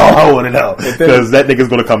gun? That's all I want to know. Because that nigga's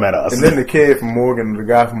going to come at us. And then the kid from Morgan, the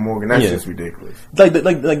guy from Morgan, that's just ridiculous. Like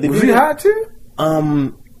was he high too?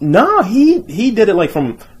 No, he did it like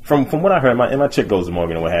from what I heard. My chick goes to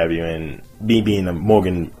Morgan and what have you, and me being a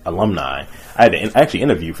Morgan alumni, I had to actually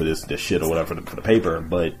interview for this shit or whatever for the paper.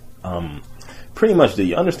 But pretty much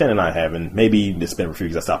the understanding I have, and maybe it's been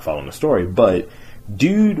refused because I stopped following the story, but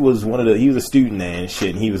dude was he was a student there and shit,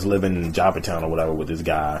 and he was living in Joppatown or whatever with this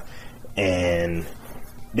guy, and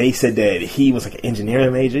they said that he was like an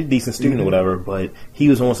engineering major, decent student or whatever, but he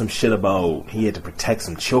was on some shit about he had to protect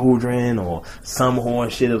some children or some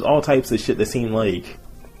horse shit. It was all types of shit that seemed like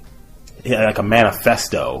a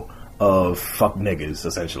manifesto of fuck niggas,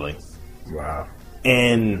 essentially. Wow.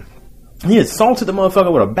 And he assaulted the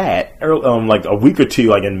motherfucker with a bat, like a week or two,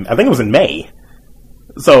 like I think it was in May.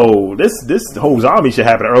 So this whole zombie shit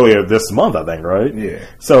happened earlier this month, I think, right? Yeah.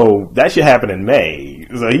 So that shit happened in May.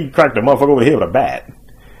 So he cracked the motherfucker over the head with a bat.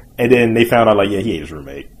 And then they found out, like, yeah, he ate his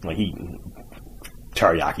roommate. Like, he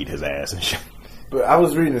teriyaki'd his ass and shit. But I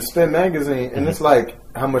was reading the Spin magazine, and it's like,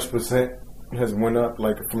 how much percent has went up,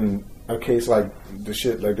 like, from a case like the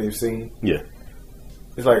shit like they've seen? Yeah.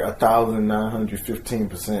 It's like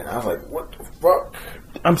 1,915%. I was like, what the fuck?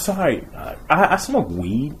 I'm sorry. I smoke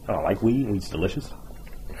weed. I don't like weed. Weed's delicious.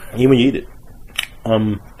 Even when you eat it.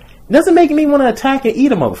 It doesn't make me want to attack and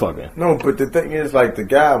eat a motherfucker. No, but the thing is, like, the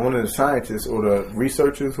guy, one of the scientists or the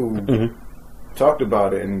researchers who talked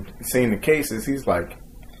about it and seen the cases, he's like,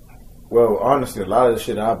 well, honestly, a lot of the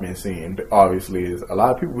shit I've been seeing, obviously, is a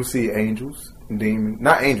lot of people see angels, demons,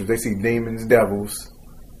 not angels, they see demons, devils,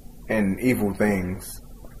 and evil things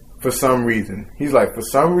for some reason. He's like, for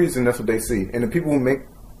some reason, that's what they see. And the people who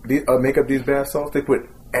make up these bath salts, they put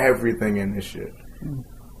everything in this shit.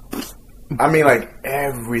 I mean, like,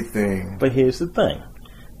 everything. But here's the thing.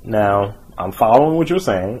 Now, I'm following what you're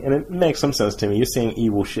saying, and it makes some sense to me. You're saying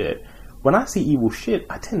evil shit. When I see evil shit,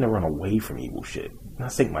 I tend to run away from evil shit. And I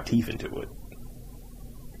sink my teeth into it.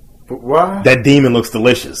 But why? That demon looks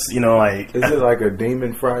delicious. You know, like... Is it like a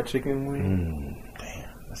demon fried chicken wing?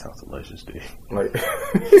 Damn, that sounds delicious, dude. Like...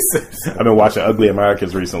 I've been watching Ugly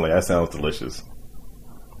Americans recently. That sounds delicious.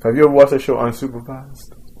 Have you ever watched that show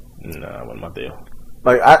Unsupervised? Nah, it wasn't my deal.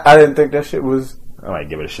 Like, I didn't think that shit was... I might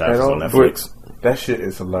give it a shot. It's on Netflix. That shit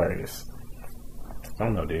is hilarious. I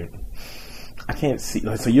don't know, dude. I can't see...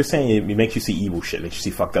 Like, so you're saying it makes you see evil shit, makes you see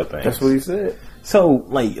fucked up things. That's what he said. So,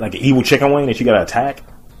 like an evil chicken wing that you gotta attack?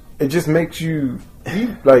 It just makes you...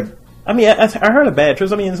 like... I mean, I heard of bad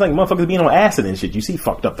trips. I mean, it's like motherfuckers being on acid and shit. You see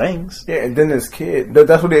fucked up things. Yeah, and then this kid...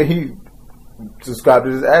 That's what he described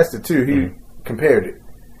it as acid, too. He compared it.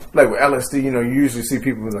 Like, with LSD, you know, you usually see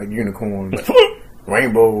people with, like, unicorns...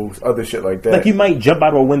 rainbows, other shit like that. Like you might jump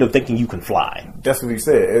out of a window thinking you can fly. That's what he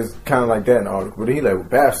said. It's kind of like that in the article. But he like, with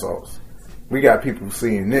bath salts, we got people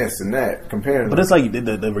seeing this and that, comparing. But it's like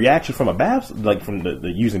the reaction from a bath, like from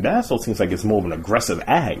the using bath salts, seems like it's more of an aggressive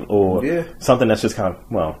act or something that's just kind of,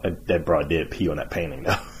 well, that broad did pee on that painting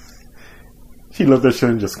though. She looked at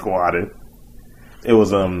shit and just squatted. It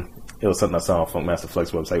was something I saw on Funk Master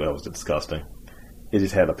Flex website that was disgusting. It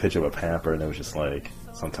just had a picture of a pamper, and it was just like,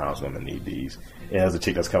 sometimes women need these. It has a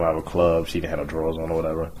chick that's come out of a club. She didn't have no drawers on or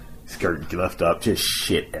whatever. Skirt left up, just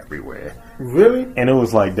shit everywhere. Really? And it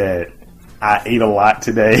was like that. I ate a lot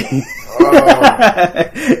today.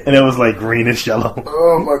 And it was like greenish yellow.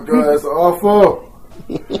 Oh my god, that's awful.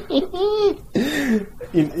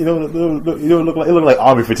 you know, it looked like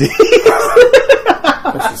army fatigue.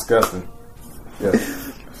 That's disgusting.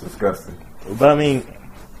 Yes, it's disgusting. But I mean,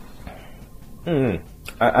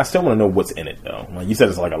 I still want to know what's in it though. Like you said,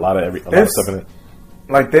 it's like a lot of stuff in it.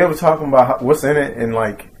 Like they were talking about what's in it, and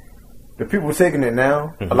like the people taking it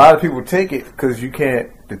now. A lot of people take it because you can't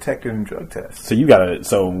detect it in drug tests. So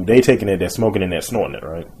so they taking it, they're smoking it, they're snorting it,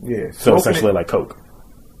 right? Yeah. So essentially like coke.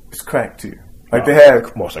 It's crack too. Like they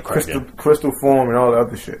have crystal form and all the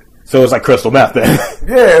other shit. So it's like crystal meth then.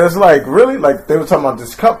 Yeah, it's like, really? Like, they were talking about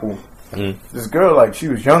this couple. This girl, like, she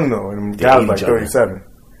was young, though, and the guy was, like, 37.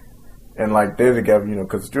 And, like, they're together, you know,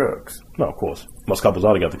 because of drugs. No, of course. Most couples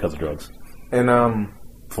are together because of drugs. And,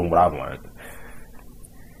 from what I've learned.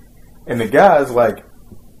 And the guy's like,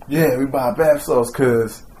 yeah, we buy bath salts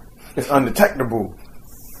because it's undetectable.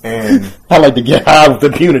 And I like to get high with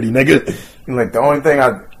impunity, nigga. And, like, the only thing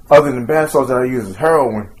other than bath salts that I use is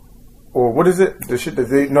heroin. Or what is it? The shit that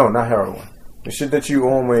no, not heroin. The shit that you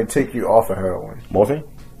on when they take you off of heroin. Morphine?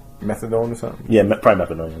 Methadone or something? Yeah, probably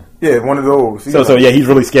methadone. Yeah, one of those. So yeah, he's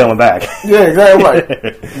really scaling back. Yeah, exactly.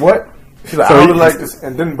 Like, what? She's like, I would like this.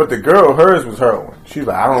 And then, but the girl, hers was heroin. She's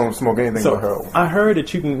like, I don't smoke anything but heroin. I heard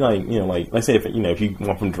that you can, like, you know, like, let's say if you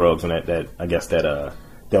want from drugs and that I guess that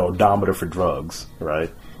the odometer for drugs,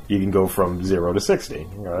 right? You can go from 0 to 60,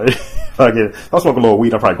 right? If I smoke a little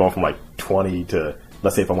weed, I'm probably going from like 20 to,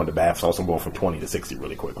 let's say if I went to bath salts, I'm going from 20 to 60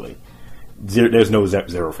 really quickly. There's no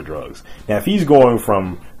zero for drugs. Now, if he's going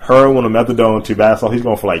from heroin or methadone to bath salts, he's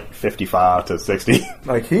going from like 55 to 60.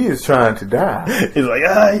 Like, he is trying to die. He's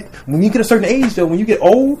like, when you get a certain age, though, when you get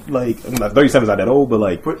old, like, 37 is not that old, but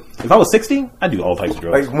like, if I was 60, I'd do all types of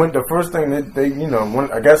drugs. Like, when the first thing that they, you know,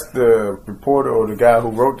 I guess the reporter or the guy who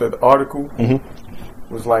wrote the article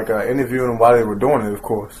was like interviewing him while they were doing it, of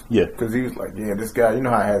course. Yeah. Because he was like, yeah, this guy, you know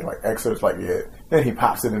how I had like excerpts, like, yeah, then he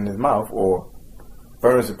pops it in his mouth or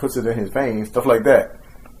burns it, puts it in his veins, stuff like that.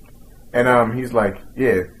 And he's like,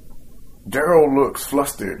 yeah, Daryl looks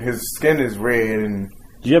flustered. His skin is red and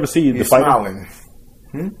did you ever see The Fighter? Smiling.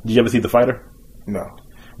 Did you ever see The Fighter? No.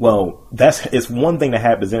 Well, it's one thing that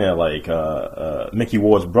happens in it. Like Mickey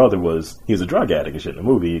Ward's brother he was a drug addict and shit in the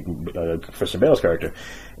movie, Christian Bale's character.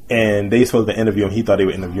 And they supposed to interview him. He thought they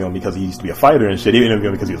would interview him because he used to be a fighter and shit. They interviewed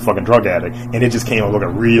him because he was a fucking drug addict. And it just came out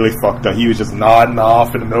looking really fucked up. He was just nodding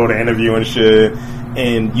off in the middle of the interview and shit.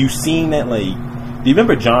 And you seen that, like, do you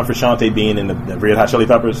remember John Frusciante being in the Red Hot Chili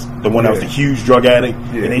Peppers? The one that was the huge drug addict?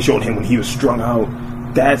 Yeah. And they showed him when he was strung out.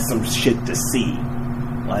 That's some shit to see.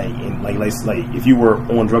 Like if you were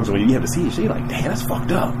on drugs or you have to see it, you're like, damn, that's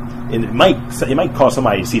fucked up. And it might cause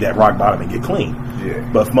somebody to see that rock bottom and get clean. Yeah.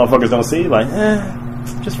 But if motherfuckers don't see it, like,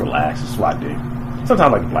 just relax. Just what I do. Sometimes I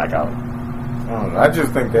like to black out. I don't know. I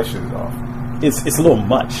just think that shit is off. It's a little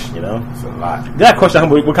much, you know? It's a lot. That question,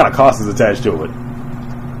 what kind of cost is attached to it?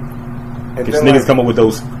 Because niggas come up with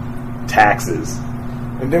those taxes.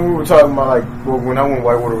 And then we were talking about, like, well, when I went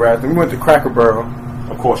Whitewater Rafting, we went to Cracker Barrel.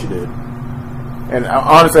 Of course you did. And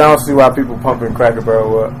honestly, I don't see why people pumping Cracker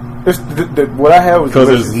Barrel up. What I had was because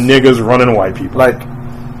there's niggas running white people. Like,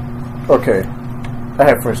 okay, I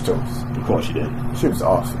had French toast. Of course you did. Shit was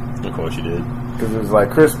awesome. Of course you did. Because it was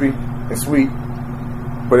like crispy and sweet,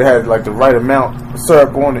 but it had like the right amount of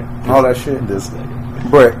syrup on it and all that shit. This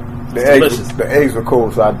nigga. But the eggs were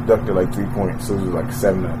cold, so I deducted like 3 points. So it was like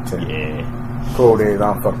 7 out of 10. Yeah. Cold eggs.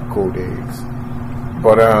 I don't fuck with cold eggs.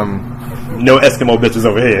 But no Eskimo bitches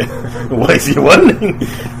over here. What is you wondering?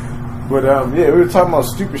 But yeah, we were talking about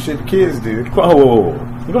stupid shit the kids do. Whoa.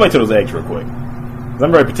 Go back to those eggs real quick.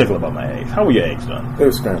 I'm very particular about my eggs. How were your eggs done? They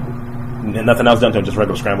were scrambled. And nothing else done to them, just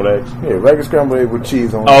regular scrambled eggs? Yeah, regular scrambled egg with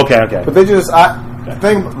cheese on it. Oh, okay. But they just,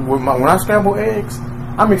 when I scramble eggs,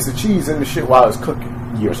 I mix the cheese in the shit while it's cooking.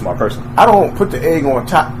 You're a smart person. I don't put the egg on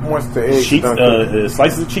top once the egg done cooking.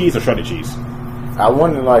 Slices of cheese or shredded cheese? I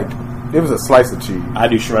wanted it was a slice of cheese. I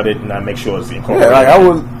do shredded and I make sure it's incorporated. Yeah, like I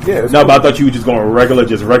was. Yeah. No, but I thought you were just going regular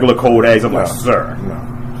cold eggs. I'm like, sir.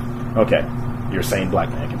 No. Okay, you're a sane black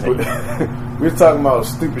man. Continue. We were talking about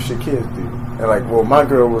stupid shit kids do, and like, well, my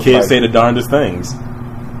girl was. Kids say the darndest things.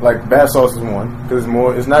 Like bath sauce is one because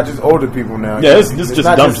it's not just older people now. Yeah, it's just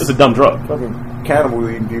dumb. It's a dumb drug. Fucking cannibal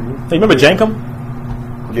eating people. Hey, remember Jankum?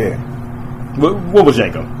 Yeah. What was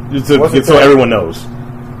Jankum? So everyone knows.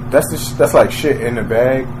 That's like shit in the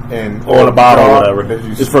bag or in a bottle or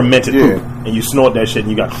whatever. It's fermented poop, and you snort that shit,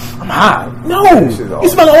 and you got, I'm high. No, you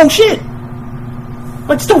smell the old shit.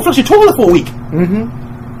 Like, just don't flush your toilet for a week.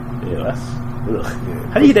 Mm-hmm. Yeah, that's. Yeah.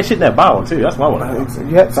 How do you eat that shit in that bottle too? That's what I want to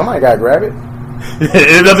know. Somebody gotta grab it.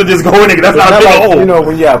 It doesn't just go in there. That's not like, old. You know,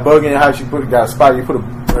 when you got a bug in your house, got a spot, you put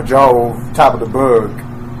a jar over top of the bug,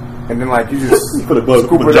 and then like you just put a bug,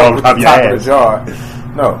 scoop it up with the top of the jar.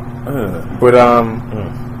 No, but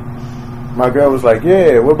my girl was like,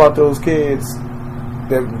 yeah, what about those kids?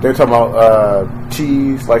 They're talking about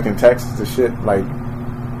cheese, like in Texas and shit. Like,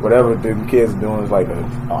 whatever the kids are doing is like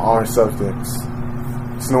an orange substance,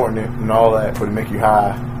 snorting it and all that, but it make you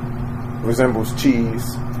high. Resembles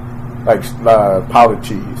cheese, like powdered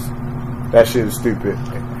cheese. That shit is stupid.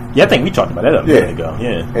 Yeah, I think we talked about that a minute ago.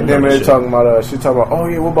 Yeah. And then they're talking about, she talking about, oh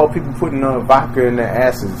yeah, what about people putting vodka in their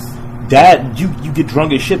asses? That you get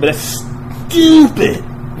drunk as shit, but that's stupid.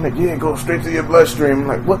 Like, you didn't go straight to your bloodstream.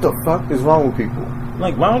 Like, what the fuck is wrong with people?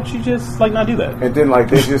 Like, why don't you just like not do that? And then like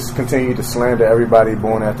they just continue to slander everybody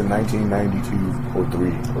born after 1992 or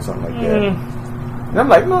 3 or something like that. And I'm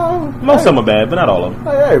like, no, most of them are bad, but not all of them.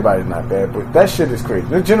 Like, everybody's not bad, but that shit is crazy.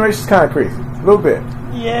 The generation's kind of crazy, a little bit.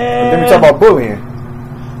 Yeah. And then we talk about bullying.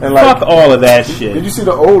 And like, fuck all of that shit. Did you see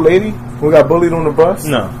the old lady who got bullied on the bus?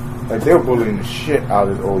 No. Like, they were bullying the shit out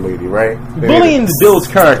of this old lady, right? Bullying builds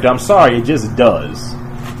character. I'm sorry, it just does.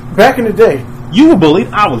 Back in the day, you were bullied.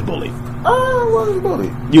 I was bullied. I wasn't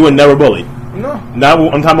bullied. You were never bullied. No.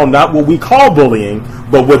 I'm talking about not what we call bullying,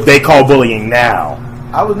 but what they call bullying now.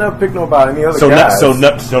 I was never picked on by any other guys.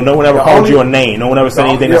 So no one ever called you a name. No one ever said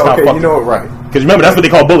anything that's not fucking. You know it, right? Because remember, that's what they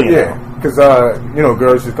call bullying. Yeah. Because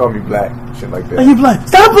girls just call me black, shit like that. And you black?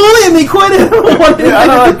 Stop bullying me, quit it. I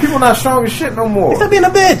know, like, people not strong as shit no more. Stop being a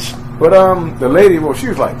bitch. But the lady, well, she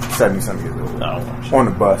was like 70-something years old on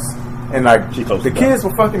the bus, and like the kids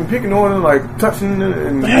were fucking picking on her, like touching her,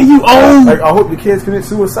 and you old. Like, I hope the kids commit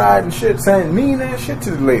suicide and shit, saying mean ass shit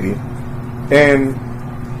to the lady, and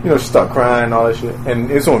she started crying and all that shit, and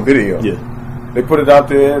it's on video. Yeah, they put it out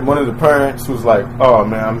there. One of the parents was like, "Oh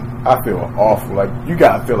man, I feel awful. Like, you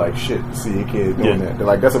gotta feel like shit to see your kid doing that. They're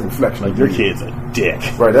like, that's a reflection. Like, your kid's a dick,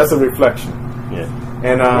 right? That's a reflection. Yeah,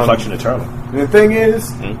 and reflection eternal." And the thing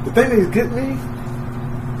is, the thing that get me,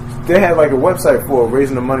 they had like a website for her,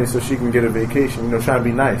 raising the money so she can get a vacation. Trying to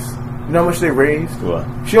be nice. You know how much they raised? What?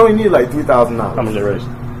 She only needed like $3,000. How much they raised?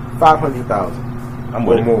 $500,000. I'm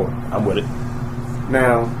with it. More. I'm with it.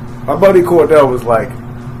 Now, my buddy Cordell was like,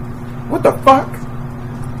 "What the fuck?"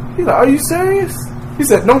 He's like, "Are you serious?" He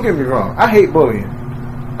said, "Don't get me wrong. I hate bullying.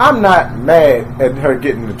 I'm not mad at her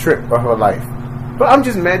getting the trip of her life. But I'm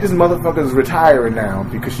just mad this motherfucker's retiring now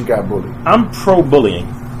because she got bullied." I'm pro-bullying.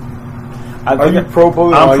 Are you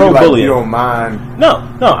pro-bullying? I'm pro-bullying. Like, you don't mind? No.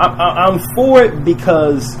 I'm for it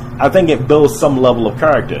because I think it builds some level of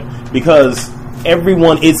character. Because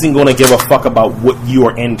everyone isn't going to give a fuck about what you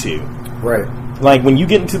are into. Right. Like, when you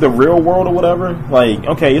get into the real world or whatever, like,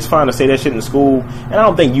 okay, it's fine to say that shit in school, and I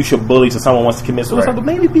don't think you should bully to someone who wants to commit suicide, right. But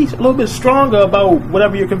maybe be a little bit stronger about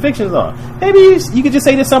whatever your convictions are. Maybe you could just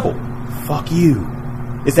say this simple: fuck you.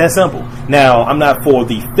 It's that simple. Now, I'm not for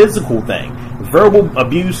the physical thing. Verbal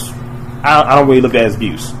abuse, I don't really look at it as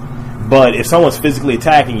abuse. But if someone's physically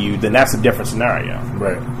attacking you, then that's a different scenario.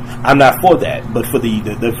 Right. I'm not for that. But for the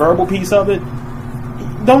verbal piece of it,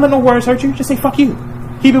 don't let no words hurt you. Just say fuck you.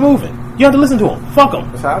 Keep it moving. You have to listen to them. Fuck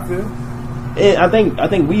them. That's how I feel. And I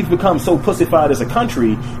think we've become so pussified as a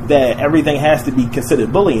country that everything has to be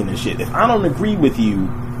considered bullying and shit. If I don't agree with you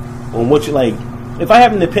on what you like, if I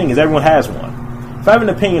have an opinion, because everyone has one. If I have an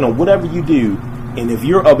opinion on whatever you do, and if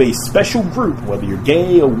you're of a special group, whether you're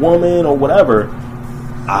gay, a woman, or whatever,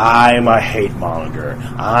 I'm a hate monger.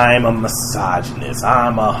 I'm a misogynist.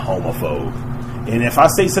 I'm a homophobe. And if I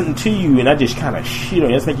say something to you and I just kind of shit on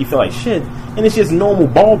you, just make you feel like shit, and it's just normal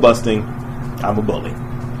ball busting, I'm a bully.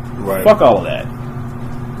 Right. Fuck all of that.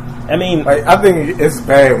 I mean, I think it's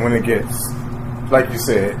bad when it gets, like you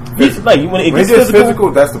said, physical. Like when it gets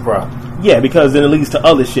physical, that's the problem. Yeah, because then it leads to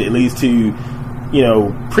other shit. It leads to,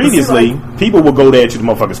 previously people would go there to the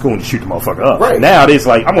motherfucking school and shoot the motherfucker up. Right. Now it's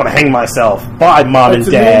like, I'm gonna hang myself. Bye, mom and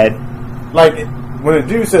dad. Me, like, when a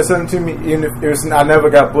dude said something to me, even if it was, I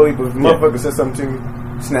never got bullied, but if the motherfucker said something to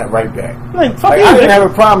me, snap right back. Like, fuck you, I didn't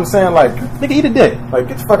have a problem saying, like, nigga, eat a dick. Like,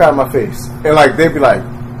 get the fuck out of my face. And, like, they'd be like,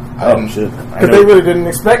 oh, shit. Because they really didn't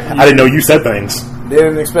expect you. I didn't know you said things. They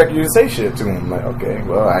didn't expect you to say shit to him. Like, okay,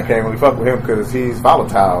 well, I can't really fuck with him because he's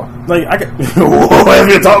volatile. Like, I can. As we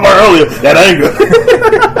were talking about earlier, that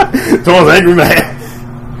anger. Someone's angry man.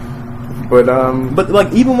 But,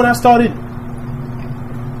 like, even when I started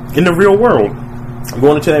in the real world,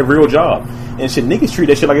 going into that real job, and shit, niggas treat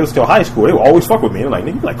that shit like it was still high school. They would always fuck with me. They're like,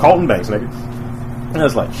 nigga, you like Carlton Banks, nigga. And I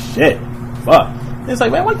was like, shit, fuck. And it's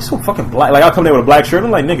like, man, why you so fucking black? Like, I'll come there with a black shirt.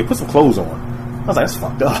 I'm like, nigga, put some clothes on. I was like, that's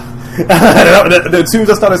fucked up. As soon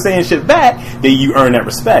as I started saying shit back, then you earn that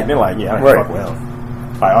respect. They're like, yeah, I ain't fuck with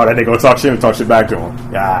him. Like, oh, that nigga gonna talk shit and talk shit back to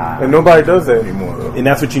him. Yeah. And nobody does that anymore, though. And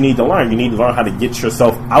that's what you need to learn. You need to learn how to get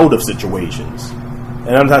yourself out of situations.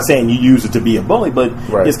 And I'm not saying you use it to be a bully, but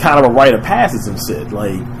it's kind of a rite of passage and shit.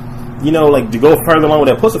 Like, like to go further along with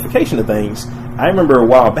that pussification of things, I remember a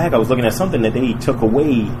while back I was looking at something that they took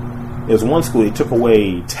away. There was one school, they took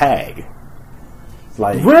away tag.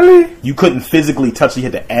 Like, really? You couldn't physically touch. You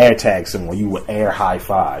had to air tag someone. You would air high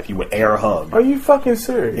five. You would air hug. Are you fucking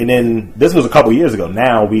serious? And then this was a couple years ago.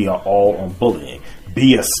 Now we are all on bullying,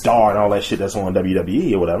 be a star, and all that shit that's on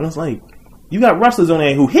WWE or whatever. And it's like, you got wrestlers on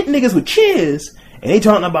there who hit niggas with chairs, and they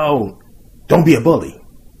talking about don't be a bully.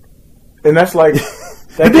 And that's like...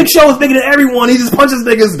 The Big Show is bigger than everyone. He just punches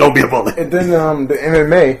niggas. Don't be a bully. And then the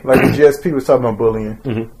MMA, like the GSP was talking about bullying.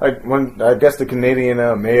 Mm-hmm. Like when I guess the Canadian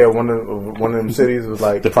mayor of one of them cities was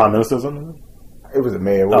like the prime minister or something. It was a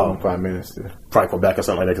mayor, wasn't the prime minister. Probably Quebec or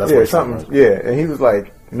something like that. That's something. Yeah, and he was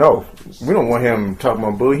like, "No, we don't want him talking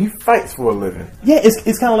about bullying. He fights for a living." Yeah,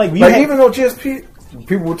 it's kind of like even though GSP.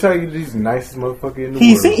 People will tell you he's the nicest motherfucker in the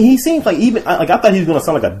world. He seems like I thought he was going to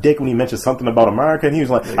sound like a dick when he mentioned something about America, and he was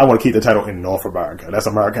like, "I want to keep the title in North America. That's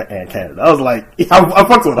America and Canada." I was like, I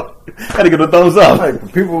fucked with him. I had to give a thumbs up.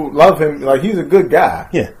 Like, people love him. Like, he's a good guy.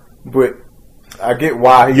 Yeah, but I get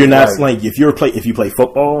why you're not like if you play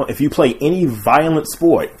football, if you play any violent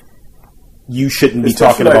sport, you shouldn't be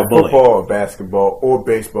talking about bullying. Football or basketball or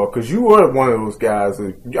baseball, because you were one of those guys.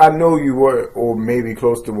 I know you were, or maybe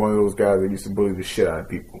close to one of those guys that used to bully the shit out of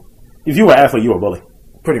people. If you were an athlete, you were a bully.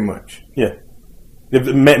 Pretty much. Yeah.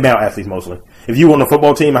 Male athletes mostly. If you were on a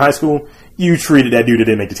football team in high school, you treated that dude that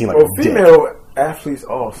didn't make the team like a dick. Female athletes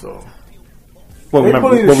also. Well, remember,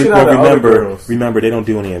 they don't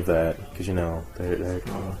do any of that because they're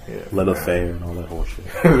little fair and all that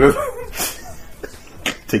horseshit.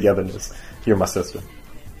 Togetherness. You're my sister.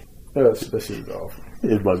 That shit is awful.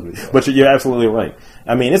 It bugs me. But you're absolutely right.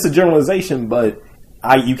 I mean, it's a generalization, but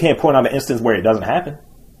you can't point out an instance where it doesn't happen.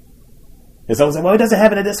 And someone say, well, it doesn't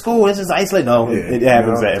happen at this school. It's just isolated. No, it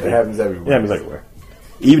happens everywhere. It happens everywhere. It happens everywhere.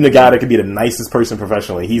 Even the guy that could be the nicest person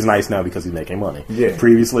professionally, he's nice now because he's making money. Yeah.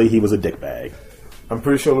 Previously, he was a dick bag. I'm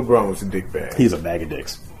pretty sure LeBron was a dick bag. He's a bag of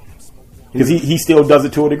dicks. Because he still does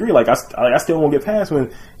it to a degree. Like, I still won't get past when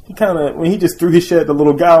he just threw his shit at the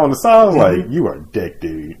little guy on the side. I was like, you are a dick,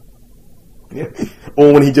 dude. Yeah.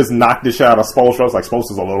 Or when he just knocked the shot out of Spoelstra, I was like,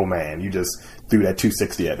 Spoelstra's a little man. You just threw that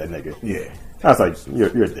 260 at that nigga. Yeah. I was like,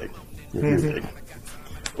 you're a dick. You're a dick.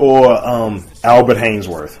 Or Albert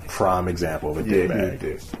Hainsworth, prime example of a dick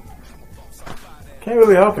bag. Can't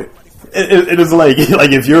really help it. It is like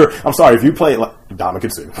if you play like Dominican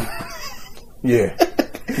Sue. Yeah.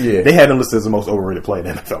 Yeah. They had him listed as the most overrated player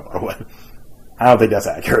in the NFL, by the way. I don't think that's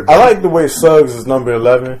accurate. I like the way Suggs is number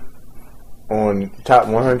 11 on top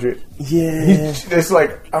 100. Yeah. It's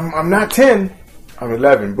like, I'm not 10, I'm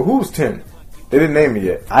 11. But who's 10? They didn't name me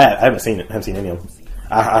yet. I haven't seen it. I haven't seen any of them.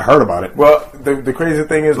 I heard about it. Well, the crazy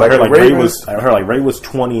thing is, I heard Ray was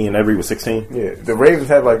 20 and Every was 16. Yeah, the Ravens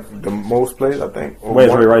had like the most plays, I think.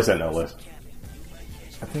 Where's Ray Rice at that list?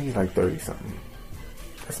 I think he's like 30 something.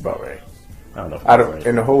 That's about right. I don't know.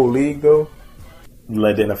 In the whole league, though,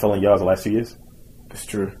 led the NFL in yards the last 2 years. That's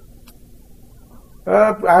true.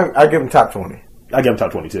 I give him top 20. I give him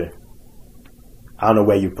top 20 too. I don't know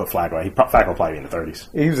where you put Flacco. Flacco probably in the 30s.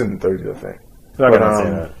 He was in the 30s, I think. So I gotta say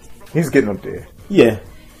that. He's getting up there. Yeah,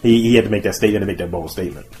 he had to make that statement, to make that bold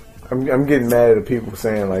statement. I'm getting mad at people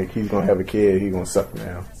saying like he's gonna have a kid, he's gonna suck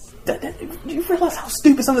now. You realize how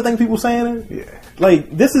stupid some of the things people saying? Yeah.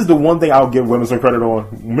 Like, this is the one thing I'll give women some credit on.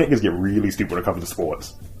 Niggas get really stupid when it comes to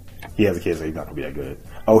sports. He has a kid, so he's not gonna be that good.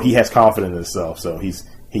 Oh, he has confidence in himself, so he's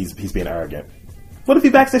being arrogant. What if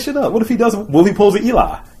he backs that shit up? What if he does? Will he pulls an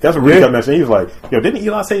Eli? That's what really mentioned. He was like, "Yo, didn't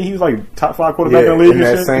Eli say he was like top 5 quarterback in the league?"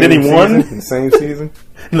 Then he won in the same season.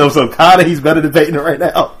 No, so kinda he's better than Peyton right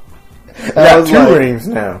now. Got 2 rings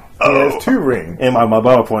now. He has 2 rings. And my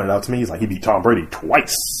brother pointed out to me, he's like, he beat Tom Brady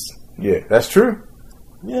twice. Yeah, that's true.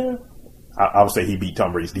 Yeah, I would say he beat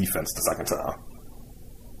Tom Brady's defense the second time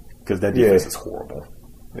because that defense is horrible.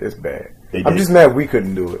 It's bad. I'm just mad we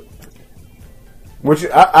couldn't do it. Which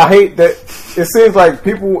I hate that. It seems like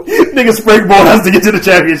people niggas springboard us to get to the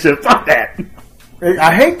championship. Fuck that.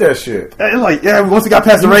 I hate that shit. It's like, once we got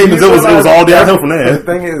past the Ravens, it was all downhill from there. The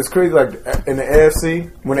thing is, it's crazy. Like in the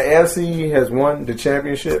AFC, when the AFC has won the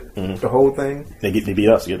championship, the whole thing, they beat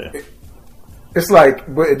us. It's like,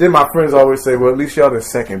 but then my friends always say, "Well, at least y'all the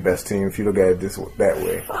second best team if you look at it that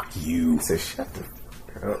way." Fuck you. I say, "Shut the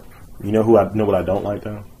fuck up." You know what I don't like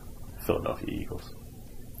though? Philadelphia Eagles.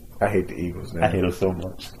 I hate the Eagles now. I hate them so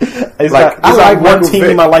much. It's not one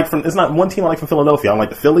team I like from Philadelphia. I don't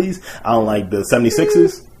like the Phillies. I don't like the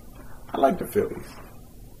 76ers. I like the Phillies.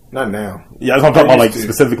 Not now. Yeah, that's what I'm talking about, like,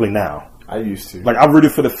 specifically now. I used to. Like, I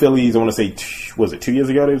rooted for the Phillies, I want to say, was it 2 years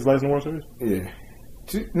ago they was last in the World Series? Yeah.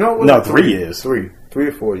 No, 3 years. 3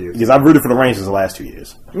 to 4 years. Because I've rooted for the Rangers the last 2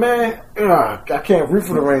 years. Man, I can't root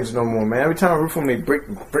for the Rangers no more, man. Every time I root for them, they break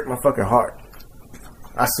my fucking heart.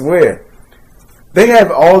 I swear. They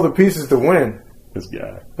have all the pieces to win. This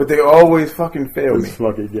guy. But they always fucking fail me. This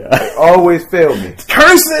fucking guy. They always fail me.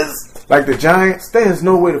 Curses! Like the Giants, there's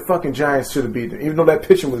no way the fucking Giants should have beat them. Even though that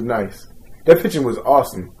pitching was nice. That pitching was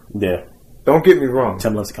awesome. Yeah. Don't get me wrong.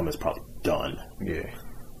 Tim Lincecum is probably done. Yeah.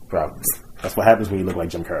 Probably. That's what happens when you look like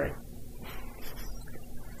Jim Curry.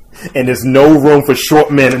 And there's no room for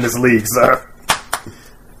short men in this league, sir.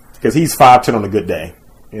 Because he's 5'10" on a good day.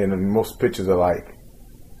 Yeah, and most pitchers are like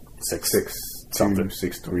 6'6", something,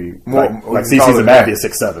 6'3". More, like CC's a bad is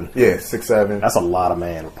 6'7". Yeah, 6'7". That's a lot of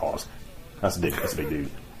man with pause. That's a big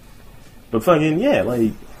dude. But fucking yeah,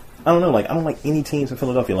 like I don't know, like I don't like any teams in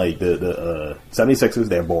Philadelphia. Like the 76ers,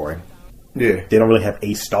 they're boring. Yeah, they don't really have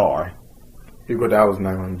a star. Hugo Dallas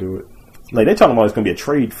not going to do it. Like they're talking about it's going to be a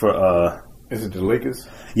trade for. Is it the Lakers?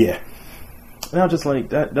 Yeah. And I'm just like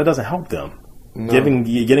that doesn't help them. No.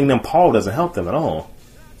 Getting them Paul doesn't help them at all.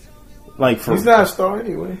 Like he's not a star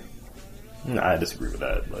anyway. I disagree with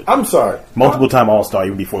that. Like, I'm sorry. Multiple time All-Star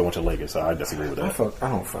even before he went to Lakers, so I disagree with that. I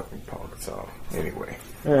don't fuck with Paul Gasol anyway.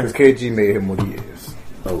 Because KG made him what he is.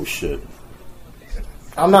 Oh shit.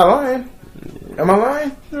 I'm not lying. Am I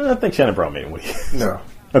lying? I think Shannon Brown made him what he is. No.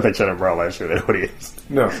 I think Shannon Brown last year made what he is.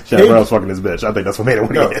 No. Shannon Brown's fucking his bitch. I think that's what made him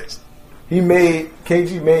what he is.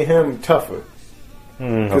 KG made him tougher.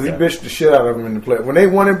 Because he bitched the shit out of him in the play. When they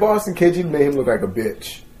won in Boston, KG made him look like a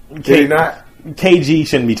bitch. Did he not? KG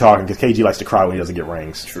shouldn't be talking because KG likes to cry when he doesn't get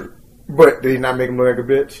rings. True. But did he not make him look like a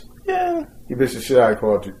bitch? Yeah. He bitched the shit out of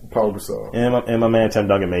Paul Gasol. And my man Tim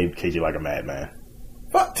Duncan made KG like a madman.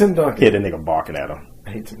 Fuck Tim Duncan. He had that nigga barking at him.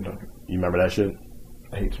 I hate Tim Duncan. You remember that shit?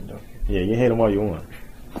 I hate Tim Duncan. Yeah, you hate him all you want.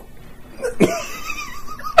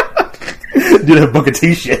 Do that Booker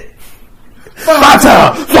T shit. Five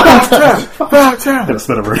time! Gonna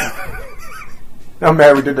spit over it. I'm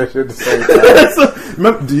mad we did that shit the same time.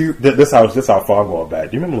 Remember, this how far going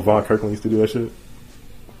back. Do you remember LeVon Kirkland used to do that shit?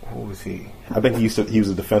 Who was he? I think he was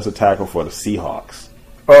a defensive tackle for the Seahawks.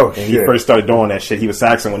 Oh, and shit. he first started doing that shit. He was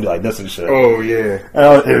saxing one like this and shit. Oh, yeah.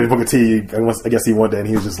 And Booker T, I guess he went there and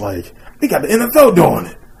he was just like, they got the NFL doing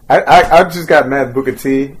it. I just got mad at Booker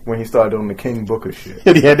T when he started doing the King Booker shit.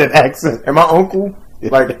 And he had that accent. And my uncle,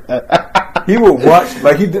 like, he would watch,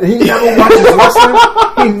 like, he never watches wrestling.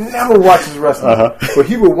 He never watches wrestling. But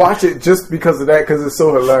he would watch it just because of that, because it's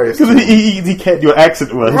so hilarious. Because he can't do an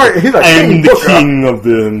accent. Right, he's like, I'm the king of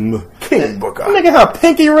them. King Booker. Nigga, how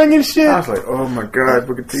pinky ring and shit. I was like, oh my god,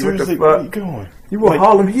 Booker T, what the fuck? Where you going? You were like,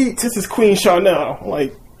 Harlem Heat. This is Queen Chanel.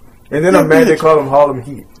 Like, and then I'm mad they call him Harlem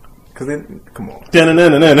Heat. Because then, come on.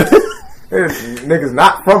 Niggas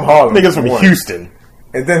not from Harlem. Niggas from Houston.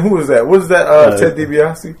 And then who was that? What was that? Ted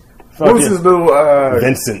DiBiase? What was his little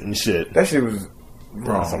Vincent and shit? That shit was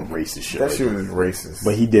wrong. Some racist shit. That shit was racist.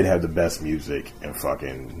 But he did have the best music in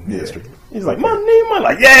fucking history. He's like, my name,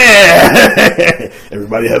 like, yeah!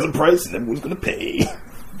 Everybody has a price and everyone's gonna pay.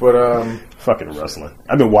 But fucking wrestling.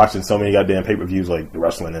 I've been watching so many goddamn pay-per-views like the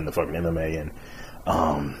wrestling and the fucking MMA and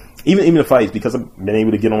even the fights because I've been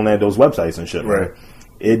able to get on those websites and shit. Right.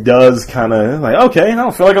 It does kind of like, okay, I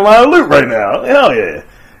don't feel like a lot of loot right now. Hell yeah.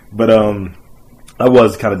 But I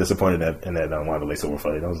was kind of disappointed in that Wanderlei Silver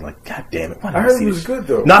fight. I was like, God damn it! Why did I heard it was good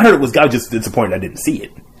though. No, I heard it was. I was just disappointed I didn't see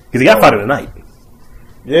it because he got fight of the night.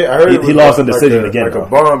 Yeah, I heard he lost a decision again. Like a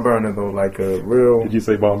barn burner though, like a real. Did you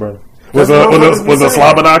say barn burner? Was a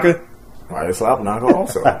Slobberknocker? Why a Slobberknocker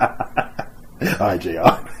also? All right,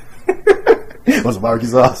 JR. Was a barbecue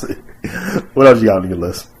sauce? What else you got on your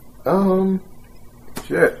list?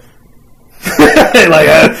 Shit. Like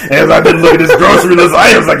as I didn't look at this grocery list of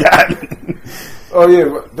items I got. Oh yeah,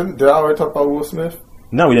 did I already talk about Will Smith?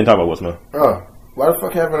 No, we didn't talk about Will Smith. Oh, why the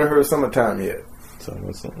fuck haven't I heard Summertime yet?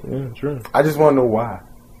 Yeah, true. I just want to know why.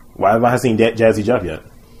 Why have I seen Jazzy Jeff yet?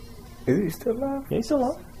 Is he still alive? Yeah, he's still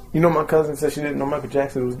alive. You know, my cousin said she didn't know Michael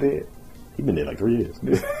Jackson was dead. He been dead like 3 years.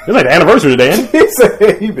 It's like the anniversary today, ain't it? He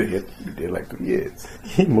said he been dead like 3 years.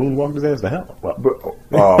 He moonwalked his ass to hell. Well,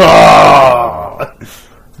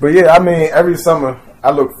 but yeah, I mean, every summer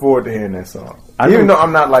I look forward to hearing that song. Even though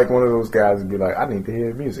I'm not like one of those guys to be like, I need to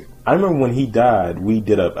hear music. I remember when he died, we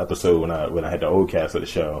did an episode when I had the old cast of the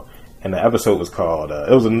show, and the episode was called. It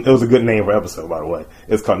was a good name for episode, by the way.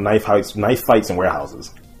 It's called Knife Fights in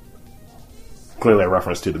Warehouses. Clearly a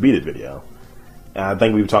reference to the Beat It video. And I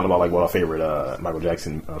think we were talking about like what our favorite Michael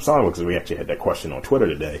Jackson song was, because we actually had that question on Twitter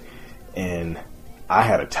today, and I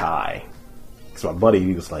had a tie. So my buddy,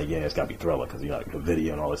 he was like, yeah, it's got to be Thriller because he got the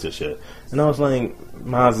video and all this shit. And I was like,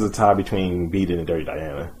 mine is a tie between Beat It and Dirty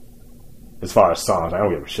Diana. As far as songs, I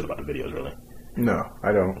don't give a shit about the videos, really. No,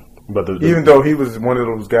 I don't. But even though he was one of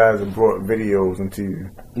those guys that brought videos into...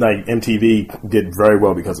 Like, MTV did very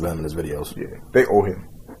well because of him in his videos. Yeah, they owe him.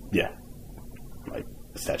 Yeah. Like,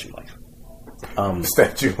 Statue Life.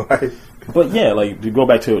 Statue Life. But yeah, like, to go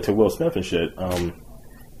back to Will Smith and shit,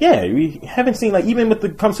 yeah, we haven't seen, like, even when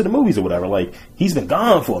it comes to the movies or whatever, like, he's been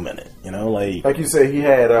gone for a minute, you know, like... Like you said, he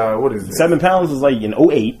had, what is it? 7 Pounds was, like, in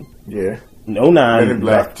 08. Yeah. In 09. Men in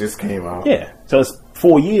Black just came out. Yeah. So it's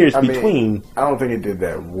 4 years between. I don't think it did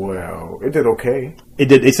that well. It did okay. It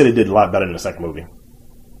did. They said it did a lot better than the second movie.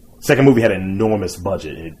 Second movie had an enormous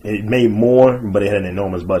budget. It made more, but it had an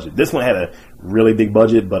enormous budget. This one had a really big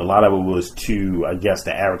budget, but a lot of it was to, I guess,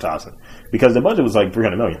 the advertising. because the budget was like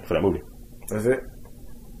 $300 million for that movie. That's it?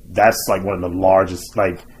 That's like one of the largest.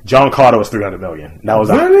 Like John Carter was $300 million. That was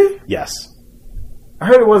really? Yes. I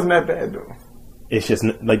heard it wasn't that bad though. It's just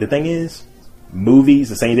like the thing is, movies.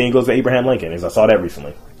 The same thing goes for Abraham Lincoln. As I saw that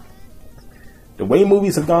recently. The way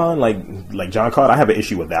movies have gone, like John Carter, I have an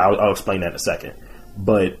issue with that. I'll explain that in a second.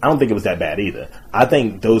 But I don't think it was that bad either. I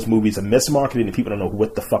think those movies are mismarketed and people don't know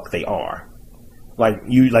what the fuck they are.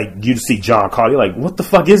 You see John Carter, you're like, what the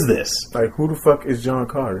fuck is this? Like, who the fuck is John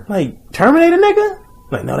Carter? Like, Terminator nigga?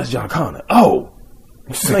 Like, no, that's John Carter. Oh.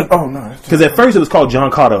 Like, oh, no. Because at first it was called John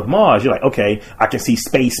Carter of Mars. You're like, okay, I can see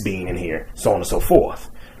space being in here, so on and so forth.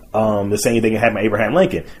 The same thing that happened to Abraham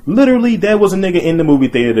Lincoln. Literally, there was a nigga in the movie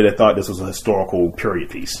theater that thought this was a historical period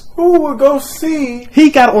piece. Who would go see? He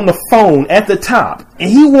got on the phone at the top,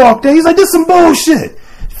 and he walked in. He's like, this some bullshit.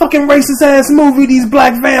 Fucking racist ass movie, these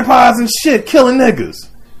black vampires and shit killing niggas.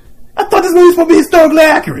 I thought this movie was supposed to be historically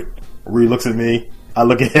accurate. Ree looks at me. I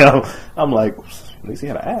look at him. I'm like, at least he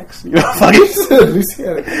had an axe. You know, at least he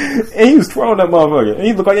had an axe. And he was throwing that motherfucker. And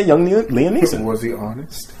he looked like a young Liam Neeson. Was he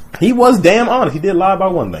honest? He was damn honest. He did lie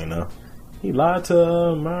about one thing, though. He lied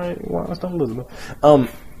to Mary Weinstein Elizabeth.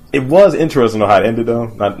 It was interesting how it ended, though.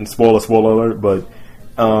 Not spoiler alert, but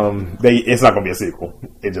it's not going to be a sequel.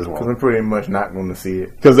 It just won't. Because I'm pretty much not going to see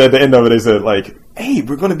it. Because at the end of it, they said, like, hey,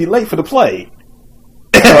 we're going to be late for the play.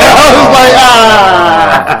 I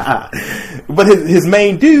was like, But his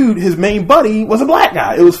main dude, his main buddy, was a black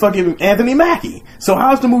guy. It was fucking Anthony Mackie. So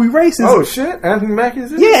how's the movie racist? Oh shit, Anthony Mackie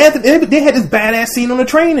is it? Yeah, they had this badass scene on the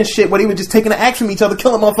train and shit where they were just taking the action from each other,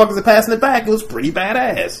 killing motherfuckers and passing it back. It was pretty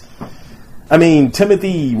badass. I mean, Timor,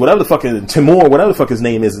 whatever the fuck his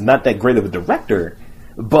name is not that great of a director,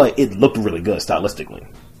 but it looked really good stylistically.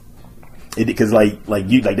 Because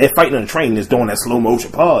they're fighting on a train, it's doing that slow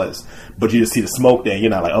motion pause, but you just see the smoke there, and you're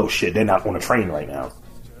not like, oh shit, they're not on a train right now.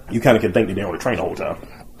 You kind of can think that they're on a train the whole time.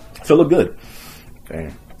 So it looked good.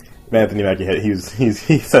 Damn. Anthony Mackie he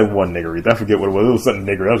said one niggery. I forget what it was. It was something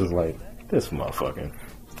niggery. I was just like, this motherfucking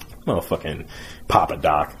Papa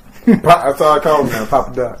Doc. That's all I call him now,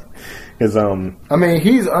 Papa Doc. Because I mean,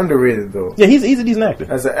 he's underrated though. Yeah, he's a decent actor.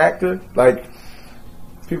 As an actor, like.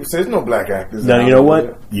 People say there's no black actors. Now you know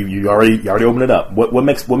what? You already opened it up. What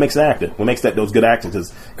makes an actor? What makes those good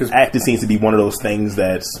actors? Because acting seems to be one of those things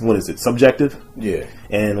that's subjective. Yeah.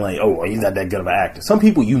 And like, oh, he's not that good of an actor. Some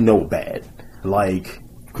people bad, like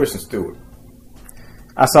Kristen Stewart.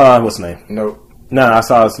 I saw what's her name? Nope. No, I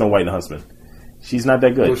saw Snow White and the Huntsman. She's not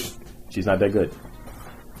that good. She's not that good.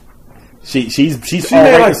 She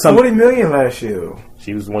made like $40 million last year. Though.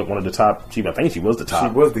 She was one of the top. I think she was the top.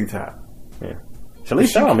 She was the top. Yeah.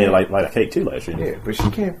 Charlize Theron made like a cake too last year. Yeah, but she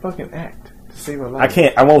can't fucking act to save her life.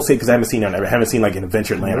 I won't say because I haven't seen her. I haven't seen like an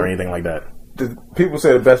Adventureland or anything like that. People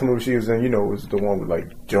say the best movie she was in, was the one with like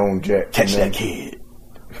Joan Jett. Catch that kid.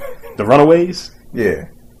 The Runaways. Yeah,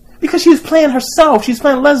 because she was playing herself. She's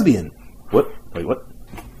playing lesbian. What? Wait, what?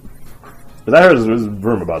 Because I heard there was a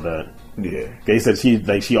rumor about that. Yeah, they said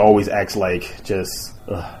she always acts like just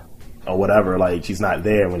or whatever. Like she's not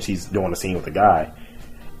there when she's doing a scene with a guy.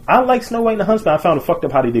 I like Snow White and the Huntsman. I found it fucked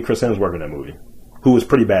up how they did Chris Hemsworth in that movie, who was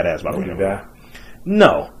pretty badass by the way.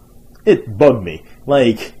 No, it bugged me.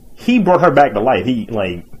 Like he brought her back to life. He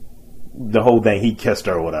the whole thing. He kissed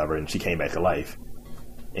her or whatever, and she came back to life.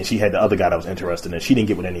 And she had the other guy that was interested in. She didn't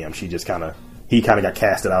get with any of them. She just he got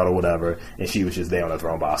casted out or whatever, and she was just there on the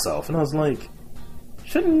throne by herself. And I was like,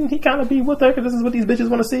 shouldn't he kind of be with her? Because this is what these bitches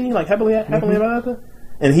want to see, like happily ever after.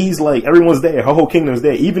 And he's like, everyone's there. Her whole kingdom's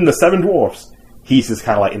there. Even the 7 dwarfs. He's just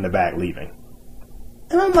kind of like in the back leaving.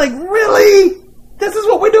 And I'm like, really? This is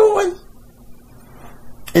what we're doing?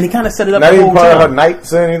 And he kind of set it up not the whole time. Not even part of her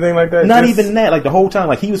nights or anything like that? Not even that. Like the whole time.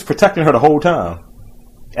 Like he was protecting her the whole time.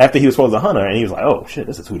 After he was supposed to hunt her. And he was like, oh shit,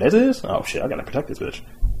 this is who this is? Oh shit, I gotta protect this bitch.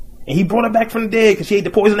 And he brought her back from the dead because she ate the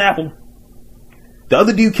poison apple. The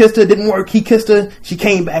other dude kissed her. Didn't work. He kissed her. She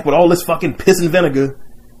came back with all this fucking piss and vinegar.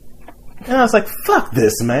 And I was like, fuck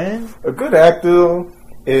this, man. A good actor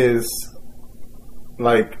is...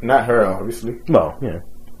 Like, not her, obviously. Well, yeah.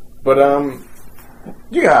 But,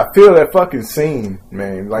 you gotta feel that fucking scene,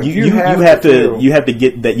 man. Like, you have to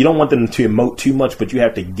get that. You don't want them to emote too much, but you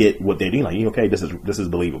have to get what they're doing. Like, okay, this is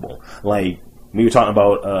believable. Like, we were talking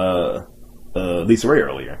about, Lisa Ray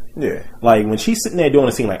earlier. Yeah. Like, when she's sitting there doing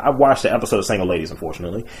a scene, like, I watched the episode of Single Ladies,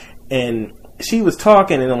 unfortunately, and she was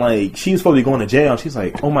talking, and, like, she was supposed to be going to jail, and she's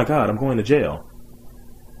like, oh my god, I'm going to jail.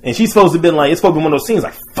 And she's supposed to have been like, it's supposed to be one of those scenes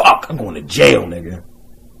like, fuck, I'm going to jail, nigga.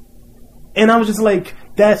 And I was just like,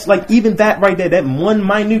 that's like, even that right there, that one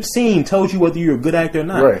minute scene tells you whether you're a good actor or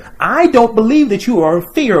not. Right. I don't believe that you are in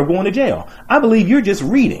fear of going to jail. I believe you're just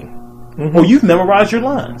reading. Or you've memorized your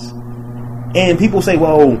lines. And people say,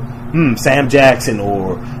 well, Sam Jackson,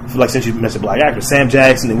 or like since you mentioned black actors, Sam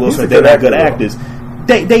Jackson and Will Smith, they're not good actors.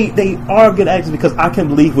 They are good actors because I can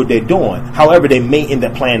believe what they're doing. However, they may end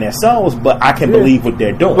up playing themselves, but I can believe what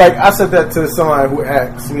they're doing. Like, I said that to somebody who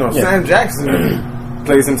acts, Sam Jackson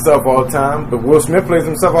plays himself all the time, but Will Smith plays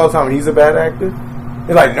himself all the time and he's a bad actor.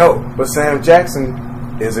 They're like, no, but Sam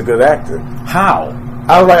Jackson is a good actor. How?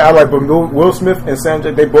 I like, but Will Smith and Sam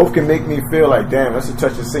Jackson, they both can make me feel like, damn, that's a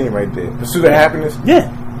touching scene right there. Pursuit of Happiness. Yeah.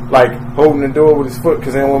 Like, holding the door with his foot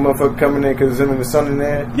because they don't want motherfucker coming in because there's him and the son in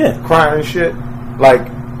there. Yeah. Crying and shit. Like,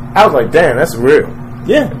 I was like, damn, that's real.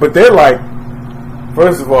 Yeah. But they're like,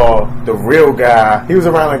 first of all, the real guy, he was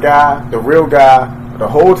around the real guy, the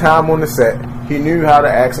whole time on the set. He knew how to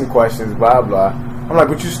ask him questions, blah, blah. I'm like,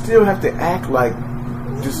 but you still have to act like...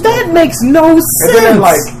 That makes no sense. And then they're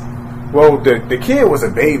like, well, the kid was a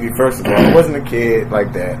baby, first of all. It wasn't a kid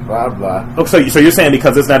like that, blah, blah. Oh, so you're saying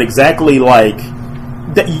because it's not exactly like...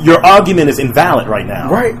 your argument is invalid right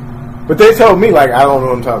now. Right. But they told me, like, I don't know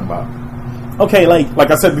what I'm talking about. Okay,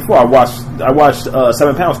 like I said before, I watched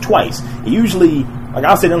 7 Pounds twice. Usually, like,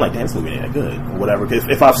 I'll sit there and like, damn, this movie ain't that good, or whatever. Because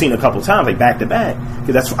if I've seen it a couple of times, like back to back,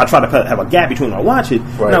 because I try to have a gap between when I watch it.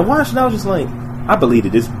 Right. And I watched it, I was just like, I believe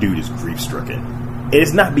that this dude is grief stricken.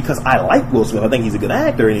 It's not because I like Will Smith. I think he's a good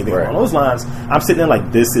actor or anything along those lines. I'm sitting there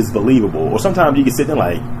like, this is believable. Or sometimes you can sit there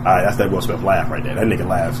like, all right, that's that Will Smith laugh right there. That nigga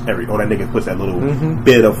laughs or that nigga puts that little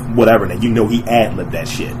bit of whatever, and he ad-libbed that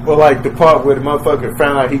shit. Well, like the part where the motherfucker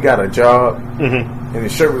found out he got a job and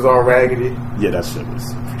his shirt was all raggedy. Yeah, that shit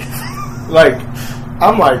was... like,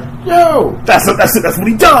 I'm like, yo! That's what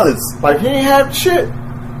he does! Like, he ain't have shit.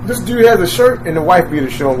 This dude has a shirt and the wife beater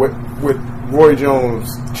showing with Roy Jones'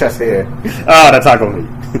 chest hair. Oh, that taco meat.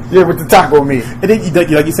 Yeah, with the taco meat. And then,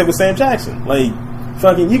 like you said with Sam Jackson, like,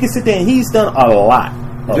 fucking, you can sit there and he's done a lot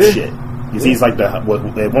of shit. Because he's like at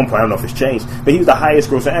one point, I don't know if it's changed, but he was the highest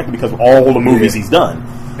grossing actor because of all the movies he's done.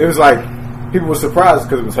 It was like, people were surprised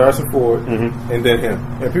because it was Harrison Ford and then him.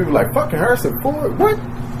 And people were like, fucking Harrison Ford? What?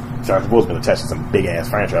 Harrison Ford's been attached to some big ass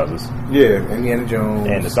franchises. Yeah, Indiana Jones.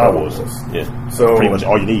 And the Star Wars. Yeah. So pretty much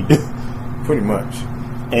all you need. Pretty much.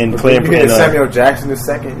 And playing Samuel Jackson the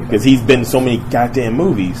second because he's been in so many goddamn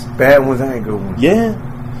movies. Bad ones ain't good ones. Yeah,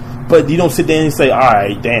 but you don't sit there and say, "All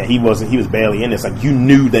right, damn, he was barely in this." Like you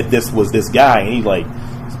knew that this was this guy, and he's like,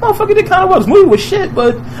 "This motherfucker did kind of was movie was shit,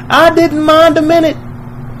 but I didn't mind a minute."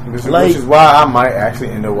 Which is why I might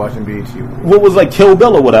actually end up watching BET. What was like Kill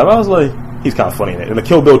Bill or whatever? I was like, he's kind of funny in it. And the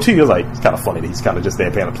Kill Bill 2, I was like, it's kind of funny that he's kind of just there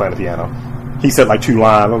playing the piano. He said like 2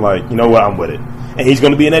 lines. I'm like, you know what? I'm with it. And he's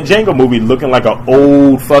going to be in that Django movie looking like an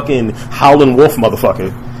old fucking Howlin' Wolf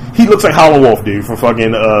motherfucker. He looks like Howlin' Wolf, dude, from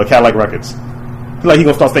fucking Cadillac Records. Like he going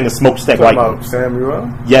to start singing Smokestack Lightning. About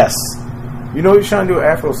Samuel? Yes. You know he's trying to do an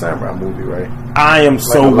Afro Samurai movie, right? I am like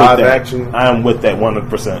so with live that. Action. I am with that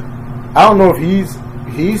 100%. I don't know if he's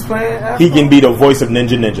playing Afro. He can be the voice of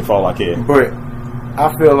Ninja for all I care. But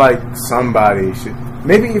I feel like somebody should...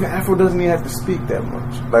 Maybe even Afro doesn't even have to speak that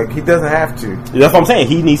much. Like, he doesn't have to. That's what I'm saying.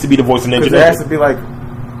 He needs to be the voice of Ninja. Because it has to be, like,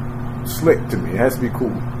 slick to me. It has to be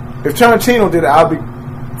cool. If Tarantino did it, I'll be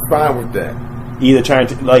fine with that. Either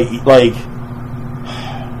Tarantino...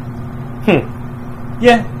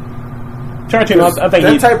 Yeah. Tarantino, I think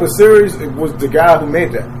that type of series, it was the guy who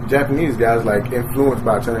made that. Japanese guy was, like, influenced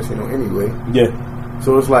by Tarantino anyway. Yeah.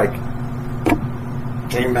 So it's like,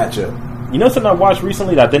 dream matchup. You know something I watched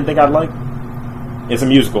recently that I didn't think I'd like? It's a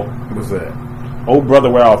musical. What's that? Oh Brother,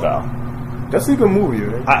 Where Art Thou? That's a good movie,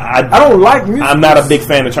 right? I don't like music. I'm not a big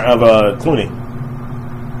fan of Clooney.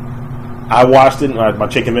 I watched it, and my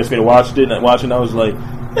chick convinced me to watch it, and I was like,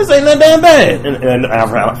 this ain't that damn bad. And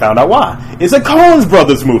I found out why. It's a Coen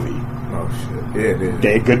Brothers movie. Oh, shit. Yeah, it is.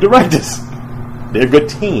 They're good directors. They're a good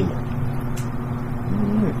team.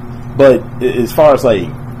 But as far as, like,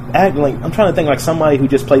 acting, like, I'm trying to think, like, somebody who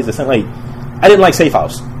just plays the same, like, I didn't like Safe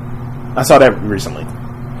House. I saw that recently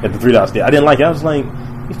at the $3 day. I didn't like it. I was like,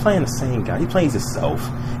 he's playing the same guy. He plays himself,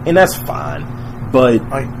 and that's fine. But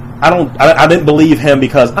I didn't believe him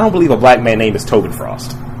because I don't believe a black man named is Tobin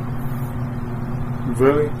Frost.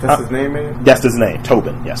 Really? That's his name, man? That's his name,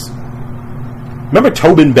 Tobin. Yes. Remember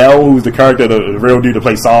Tobin Bell, who's the character, the real dude that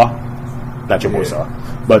plays Saw? Not your boy Saw,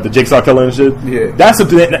 but the Jigsaw killer and shit. Yeah.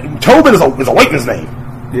 Tobin is a whiteness name.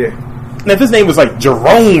 Yeah. And if his name was like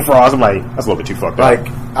Jerome Frost, I'm like, that's a little bit too fucked up.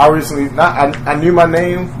 Like, I recently, I knew my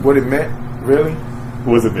name, what it meant, really.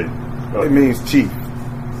 What does it mean? It means chief.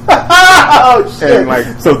 Oh shit! And like,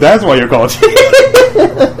 so that's why you're called Chief.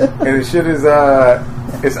 And the shit is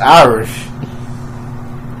it's Irish.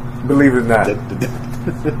 Believe it or not.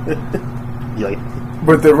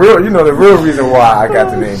 But the real reason why I got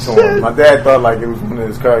the name Torn. My dad thought like it was one of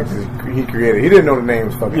his characters he created. He didn't know the name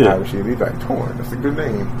was fucking Irish either. He's like, Torn. That's a good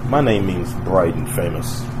name. My name means bright and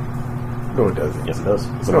famous. No, it doesn't. Yes, it does.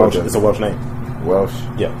 It's a Welsh. It's a Welsh name. Welsh.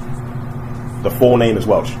 Yeah. The full name is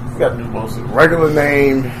Welsh. You got the most regular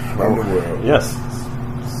name in the world. Yes.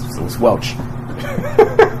 So it's Welsh.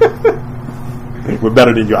 We're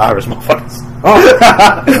better than you Irish motherfuckers. Oh,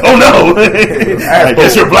 oh no! I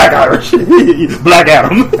guess you're Black Irish. Black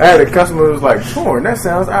Adam. I had a customer who was like, Torn, that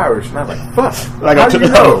sounds Irish. And I was like, fuck. Like how do you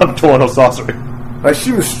know? I'm torn on sorcery. Like,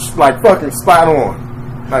 she was like fucking spot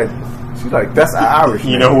on. Like, she's like, that's Irish.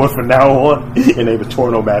 You know what, from now on, your name is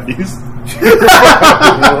Torno Matthews.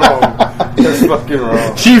 Wrong. That's fucking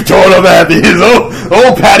wrong. Chief Torno Matthews.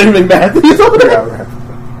 Oh, Patty McMatthews.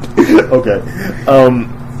 Okay.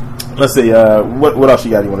 Let's see. What else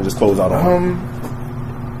you got? You want to just close out on?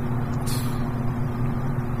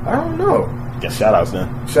 I don't know. Guess shout outs then.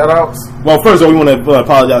 Shout outs. Well, first of all, we want to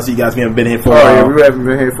apologize to you guys. We haven't been here for a while. Yeah, we haven't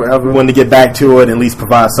been here forever. We wanted to get back to it and at least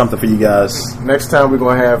provide something for you guys. Next time we're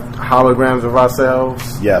gonna have holograms of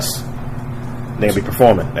ourselves. Yes. They're gonna be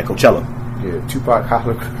performing at Coachella. Yeah, Tupac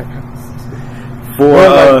holograms.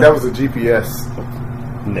 That was a GPS.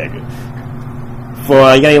 Nigga.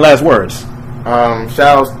 You got any last words? Shout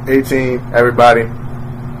outs 18, everybody.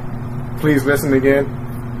 Please listen again.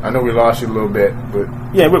 I know we lost you a little bit, but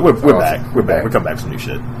yeah, we're back. We're back. We come back with some new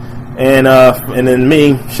shit. And then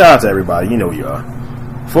me, shout out to everybody. You know who you are.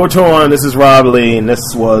 For Torn, this is Rob Lee, and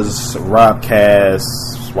this was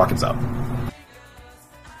Robcast. Walk us out.